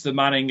 obviously, to the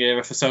Manning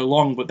era for so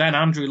long, but then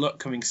Andrew Luck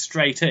coming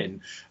straight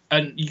in.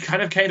 And we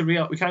kind of came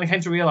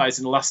to realize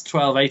in the last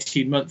 12,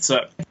 18 months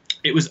that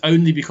it was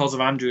only because of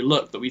Andrew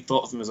Luck that we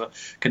thought of him as a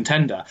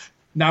contender.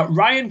 Now,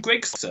 Ryan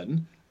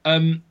Grigson,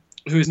 who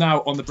is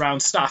now on the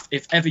Browns staff,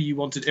 if ever you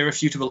wanted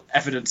irrefutable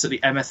evidence that the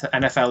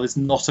NFL is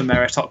not a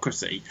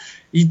meritocracy,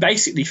 he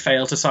basically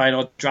failed to sign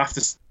or draft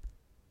a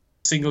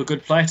single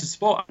good player to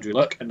support Andrew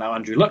Luck, and now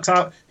Andrew Luck's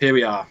out. Here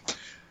we are.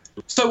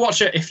 So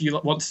watch it if you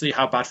want to see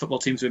how bad football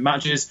teams win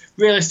matches.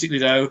 Realistically,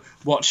 though,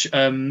 watch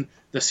the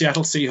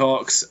Seattle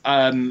Seahawks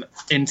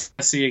in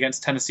Tennessee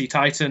against Tennessee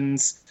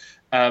Titans.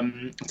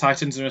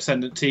 Titans are an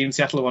ascendant team.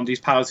 Seattle are one of these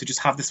powers who just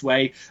have this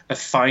way of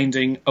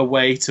finding a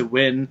way to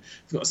win.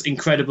 They've got this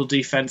incredible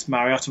defense.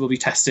 Mariota will be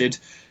tested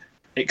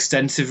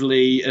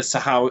extensively as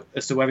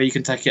to whether you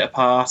can take it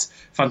apart.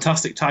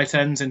 Fantastic tight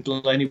ends in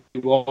Delaney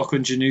Walker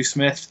and Jonnu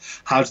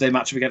Smith. How do they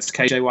match up against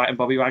KJ White and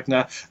Bobby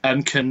Wagner?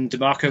 Can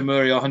DeMarco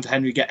Murray or Hunter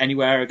Henry get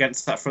anywhere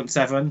against that front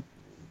seven?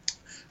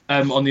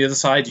 On the other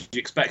side, you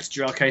expect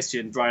Jarrell Casey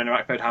and Brian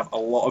Arakpo to have a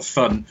lot of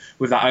fun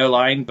with that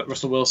O-line, but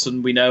Russell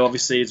Wilson, we know,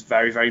 obviously, is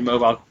very, very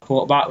mobile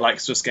quarterback,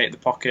 likes to escape the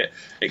pocket,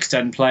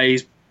 extend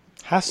plays.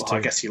 I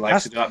guess he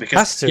likes to do that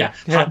because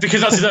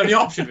because that's his only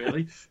option,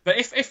 really. But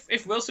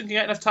if Wilson can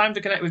get enough time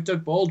to connect with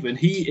Doug Baldwin,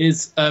 he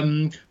is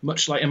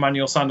much like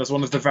Emmanuel Sanders,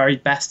 one of the very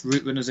best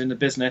route runners in the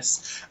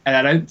business. And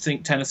I don't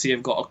think Tennessee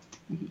have got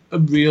a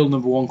real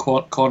number one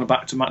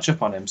cornerback to match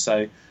up on him.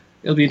 So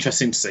it'll be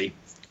interesting to see.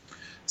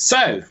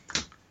 So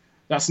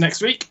that's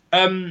next week.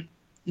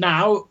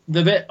 Now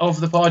the bit of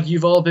the pod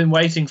you've all been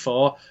waiting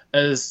for,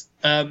 as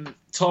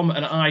Tom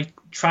and I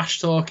trash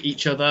talk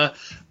each other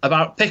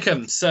about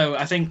Pick'em. So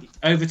I think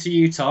over to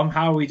you, Tom.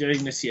 How are we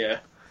doing this year?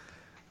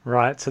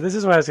 Right. So this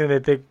is where it's going to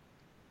be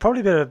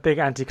probably a bit of a big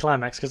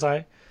anticlimax, because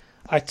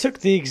I took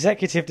the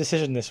executive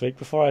decision this week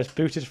before I was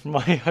booted from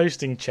my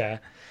hosting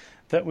chair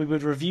that we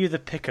would review the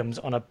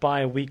Pick'ems on a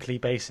bi-weekly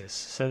basis.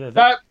 So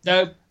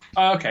No.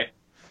 Oh, okay.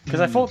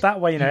 Because I thought that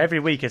way, every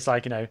week it's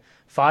like,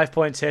 5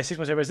 points here, 6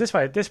 points here. Whereas this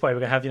way we're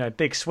going to have,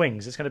 big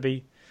swings. It's going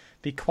to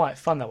be quite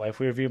fun that way if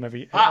we review them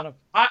every.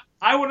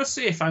 I want to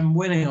see if I'm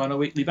winning on a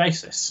weekly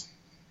basis.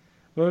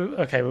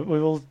 Well, okay, we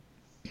will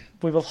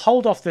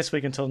hold off this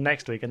week until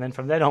next week, and then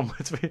from then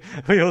onwards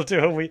we will do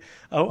a week.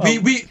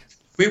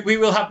 We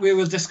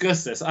will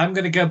discuss this. I'm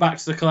going to go back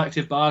to the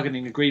collective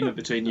bargaining agreement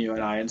between you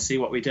and I and see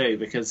what we do,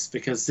 because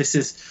this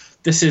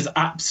is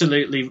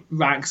absolutely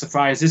rank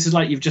surprise. This is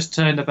like you've just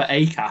turned up at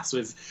ACAS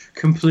with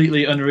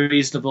completely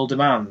unreasonable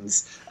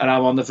demands, and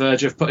I'm on the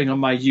verge of putting on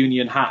my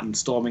union hat and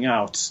storming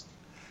out.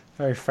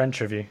 Very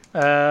French of you.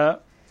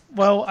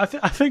 Well, I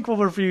think we'll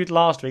review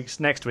last week's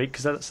next week,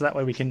 because so that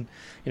way we can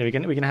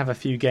have a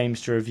few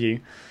games to review.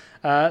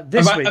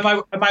 This week,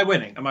 am I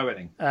winning? Am I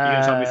winning? You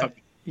gonna tell me if I'm...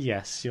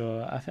 Yes,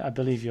 I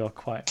believe you're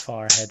quite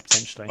far ahead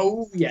potentially.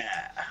 Oh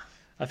yeah.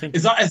 I think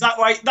is that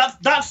why?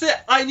 That's it.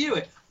 I knew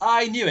it.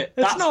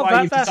 That's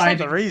why you've that's decided.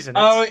 Not the reason.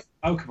 Oh,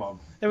 come on.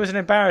 It was an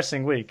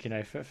embarrassing week,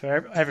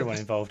 for everyone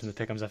involved in the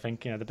Pick'ems. I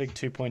think the big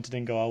 2-pointer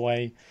didn't go our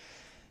way.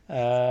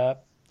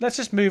 Let's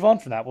just move on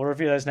from that. We'll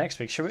review those next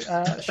week. Shall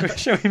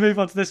we move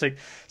on to this week?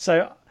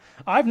 So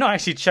I've not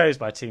actually chose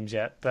my teams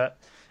yet, but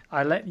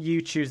I let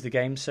you choose the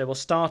game. So we'll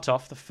start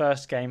off the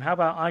first game. How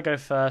about I go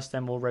first,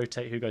 then we'll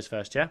rotate who goes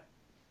first, yeah?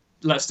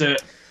 Let's do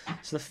it.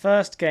 So the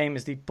first game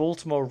is the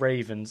Baltimore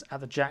Ravens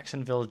at the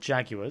Jacksonville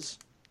Jaguars.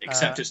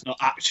 Except it's not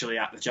actually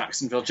at the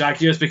Jacksonville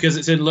Jaguars, because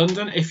it's in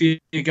London. If you're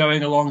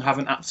going along, have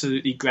an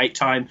absolutely great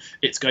time.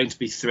 It's going to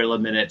be Thriller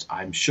Minute,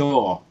 I'm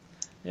sure.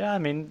 Yeah, I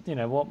mean,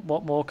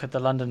 what more could the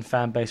London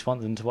fan base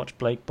want than to watch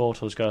Blake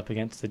Bortles go up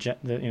against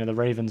the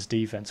Ravens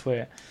defense?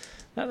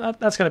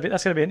 That's going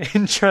to be an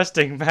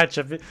interesting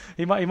matchup.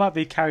 He might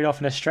be carried off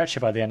in a stretcher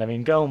by the end. I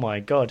mean, oh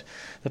my God,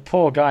 the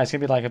poor guy is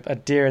going to be like a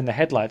deer in the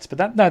headlights. But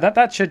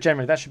that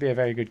should be a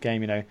very good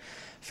game.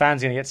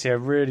 Fans are going to get to see a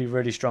really,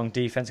 really strong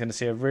defense. Going to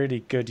see a really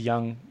good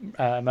young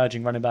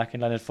emerging running back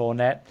in Leonard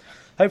Fournette.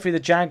 Hopefully,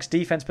 the Jags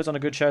defense puts on a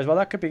good show as well.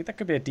 That could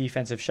be a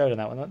defensive show on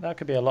that one. That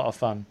could be a lot of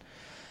fun.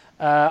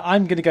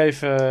 I'm going to go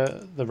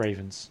for the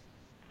Ravens.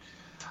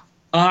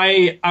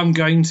 I am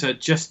going to,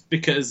 just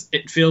because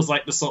it feels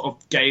like the sort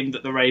of game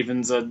that the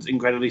Ravens are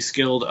incredibly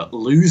skilled at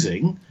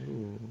losing,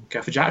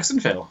 go for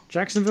Jacksonville.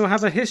 Jacksonville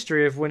have a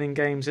history of winning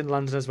games in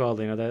London as well.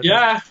 They're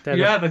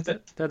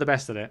the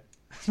best at it.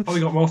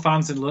 Probably got more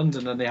fans in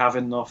London than they have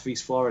in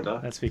Northeast Florida.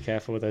 Let's be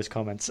careful with those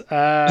comments.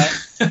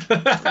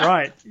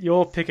 Right,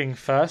 you're picking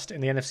first in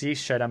the NFC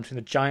East showdown between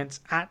the Giants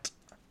at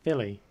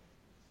Philly.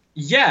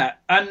 Yeah,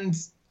 and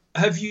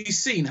have you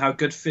seen how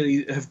good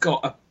Philly have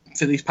got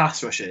Philly's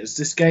pass rushes?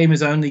 This game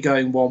is only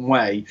going one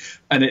way,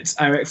 and it's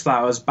Eric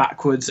Flowers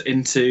backwards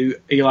into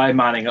Eli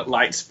Manning at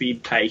light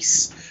speed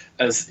pace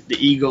as the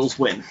Eagles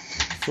win.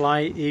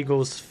 Fly,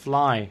 Eagles,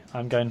 fly.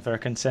 I'm going for a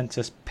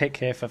consensus pick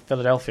here for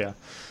Philadelphia.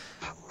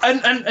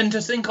 And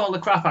to think all the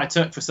crap I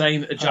took for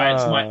saying that the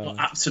Giants might not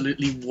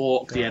absolutely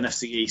walk the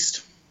NFC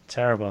East.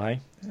 Terrible, eh?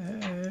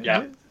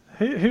 Yeah.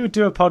 Who would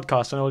do a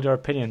podcast when all your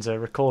opinions are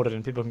recorded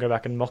and people can go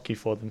back and mock you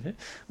for them?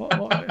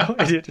 What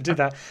idiot to do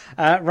that?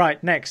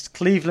 Right, next.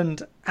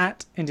 Cleveland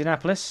at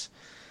Indianapolis.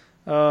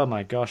 Oh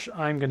my gosh.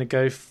 I'm going to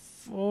go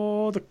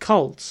for the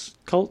Colts.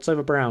 Colts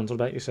over Browns. What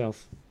about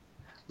yourself?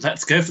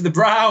 Let's go for the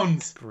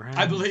Browns.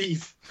 I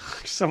believe.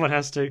 Someone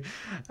has to.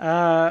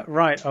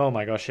 Right. Oh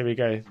my gosh. Here we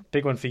go.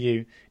 Big one for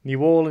you.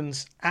 New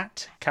Orleans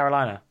at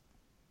Carolina.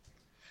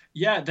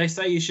 Yeah, they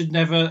say you should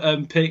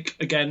never pick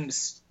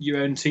against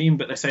your own team,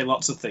 but they say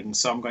lots of things,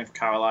 so I'm going for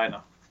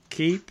Carolina.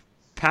 Keep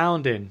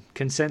pounding.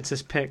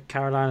 Consensus pick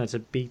Carolina to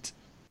beat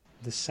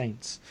the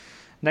Saints.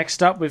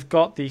 Next up, we've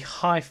got the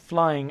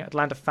high-flying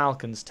Atlanta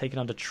Falcons taking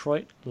on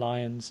Detroit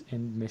Lions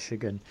in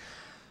Michigan.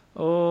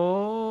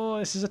 Oh,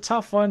 this is a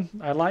tough one.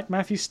 I like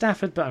Matthew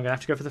Stafford, but I'm going to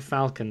have to go for the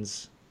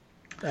Falcons.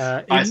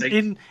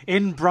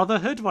 In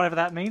brotherhood, whatever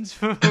that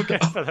means, we'll go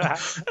for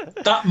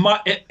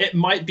that. It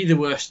might be the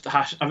worst.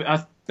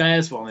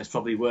 Bears one is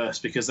probably worse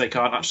because they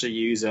can't actually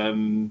use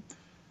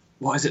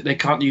what is it? They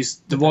can't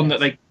use the one that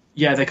they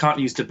can't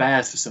use the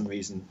Bears for some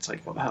reason. It's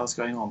like, what the hell's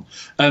going on?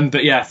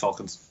 But yeah,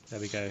 Falcons. There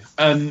we go.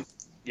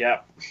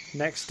 Yeah.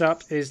 Next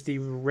up is the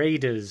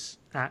Raiders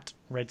at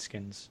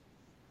Redskins.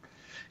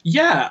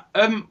 Yeah,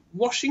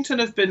 Washington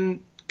have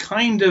been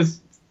kind of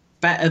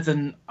better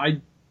than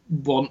I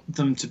want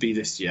them to be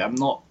this year. I'm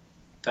not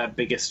their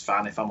biggest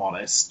fan, if I'm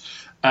honest.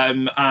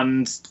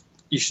 And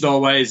you should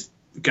always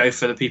go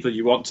for the people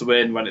you want to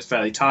win when it's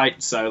fairly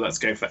tight. So let's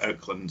go for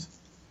Oakland.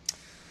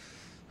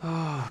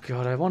 Oh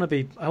God, I want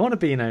to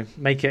be,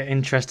 make it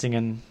interesting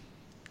and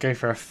go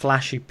for a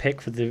flashy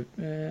pick for the.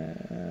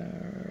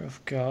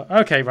 God.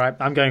 Okay, right.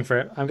 I'm going for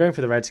it. I'm going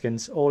for the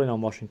Redskins. All in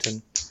on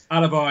Washington.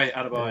 Attaboy.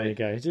 There you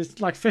go.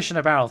 Just like fish in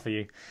a barrel for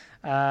you.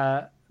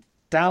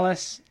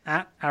 Dallas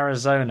at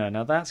Arizona.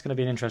 Now that's going to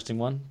be an interesting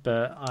one,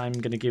 but I'm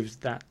going to give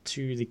that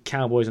to the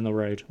Cowboys on the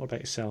road. What about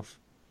yourself?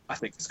 I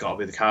think it's got to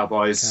be the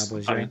Cowboys.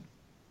 Yeah. I mean,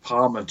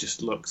 Palmer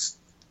just looks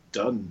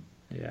done.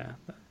 Yeah.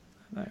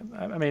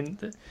 I mean,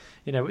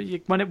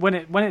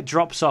 when it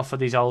drops off for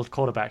these old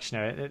quarterbacks,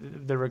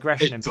 the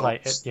regression in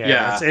play,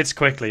 it's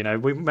quickly.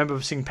 We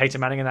remember seeing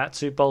Peyton Manning in that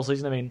Super Bowl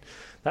season. I mean,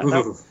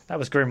 that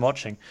was grim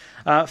watching.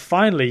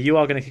 Finally, you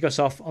are going to kick us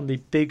off on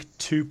the big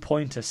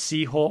 2-pointer.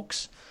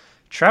 Seahawks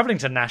traveling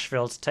to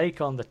Nashville to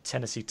take on the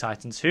Tennessee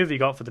Titans. Who have you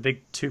got for the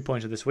big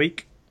 2-pointer this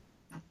week?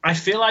 I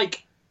feel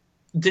like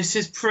this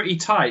is pretty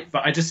tight,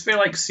 but I just feel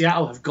like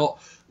Seattle have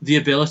got the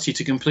ability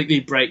to completely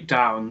break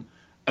down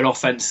an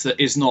offense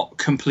that is not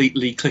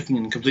completely clicking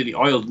and completely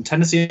oiled, and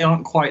Tennessee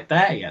aren't quite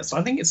there yet. So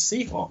I think it's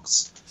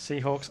Seahawks.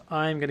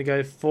 I'm going to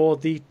go for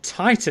the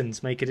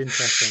Titans. Make it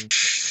interesting.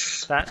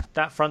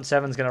 That front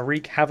seven's going to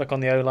wreak havoc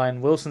on the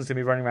O-line. Wilson's going to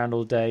be running around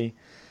all day.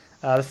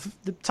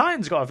 The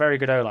Titans got a very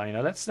good O-line.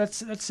 Let's see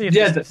if let's see if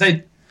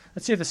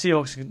the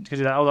Seahawks can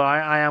do that. Although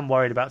I am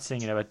worried about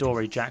seeing a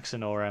Dory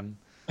Jackson or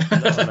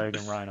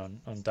Logan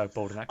Ryan on Doug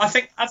Baldwin. I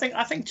think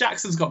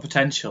Jackson's got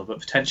potential, but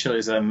potential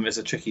is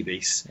a tricky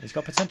beast. He's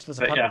got potential as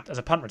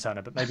a punt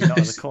returner, but maybe not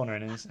as a corner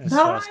in his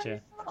first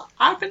year.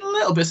 I've been a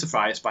little bit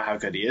surprised by how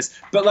good he is,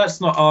 but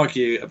let's not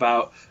argue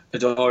about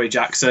Adoree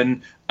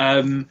Jackson.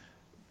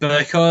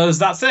 Because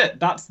that's it.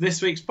 That's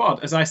this week's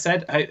pod. As I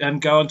said,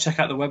 go and check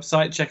out the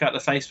website, check out the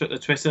Facebook, the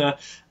Twitter,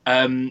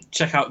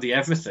 check out the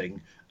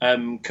everything.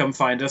 Come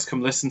find us,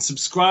 come listen,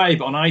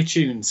 subscribe on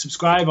iTunes,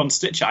 subscribe on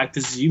Stitcher. I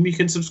presume you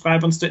can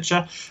subscribe on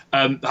Stitcher.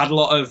 Had a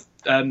lot of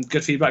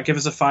good feedback. Give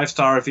us a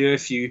 5-star review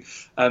if you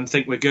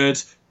think we're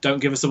good. Don't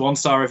give us a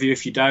 1-star review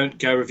if you don't.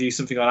 Go review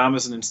something on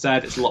Amazon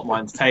instead. It's a lot more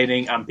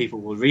entertaining and people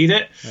will read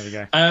it. There we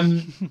go.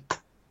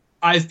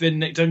 I've been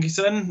Nick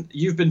Dunkerson.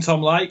 You've been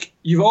Tom Like.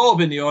 You've all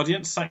been the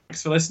audience.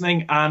 Thanks for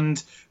listening,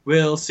 and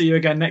we'll see you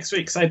again next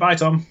week. Say bye,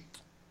 Tom.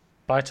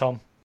 Bye, Tom.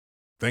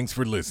 Thanks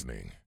for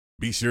listening.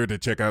 Be sure to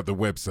check out the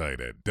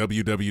website at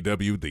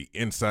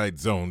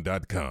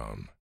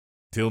www.theinsidezone.com.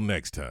 Till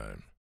next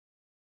time.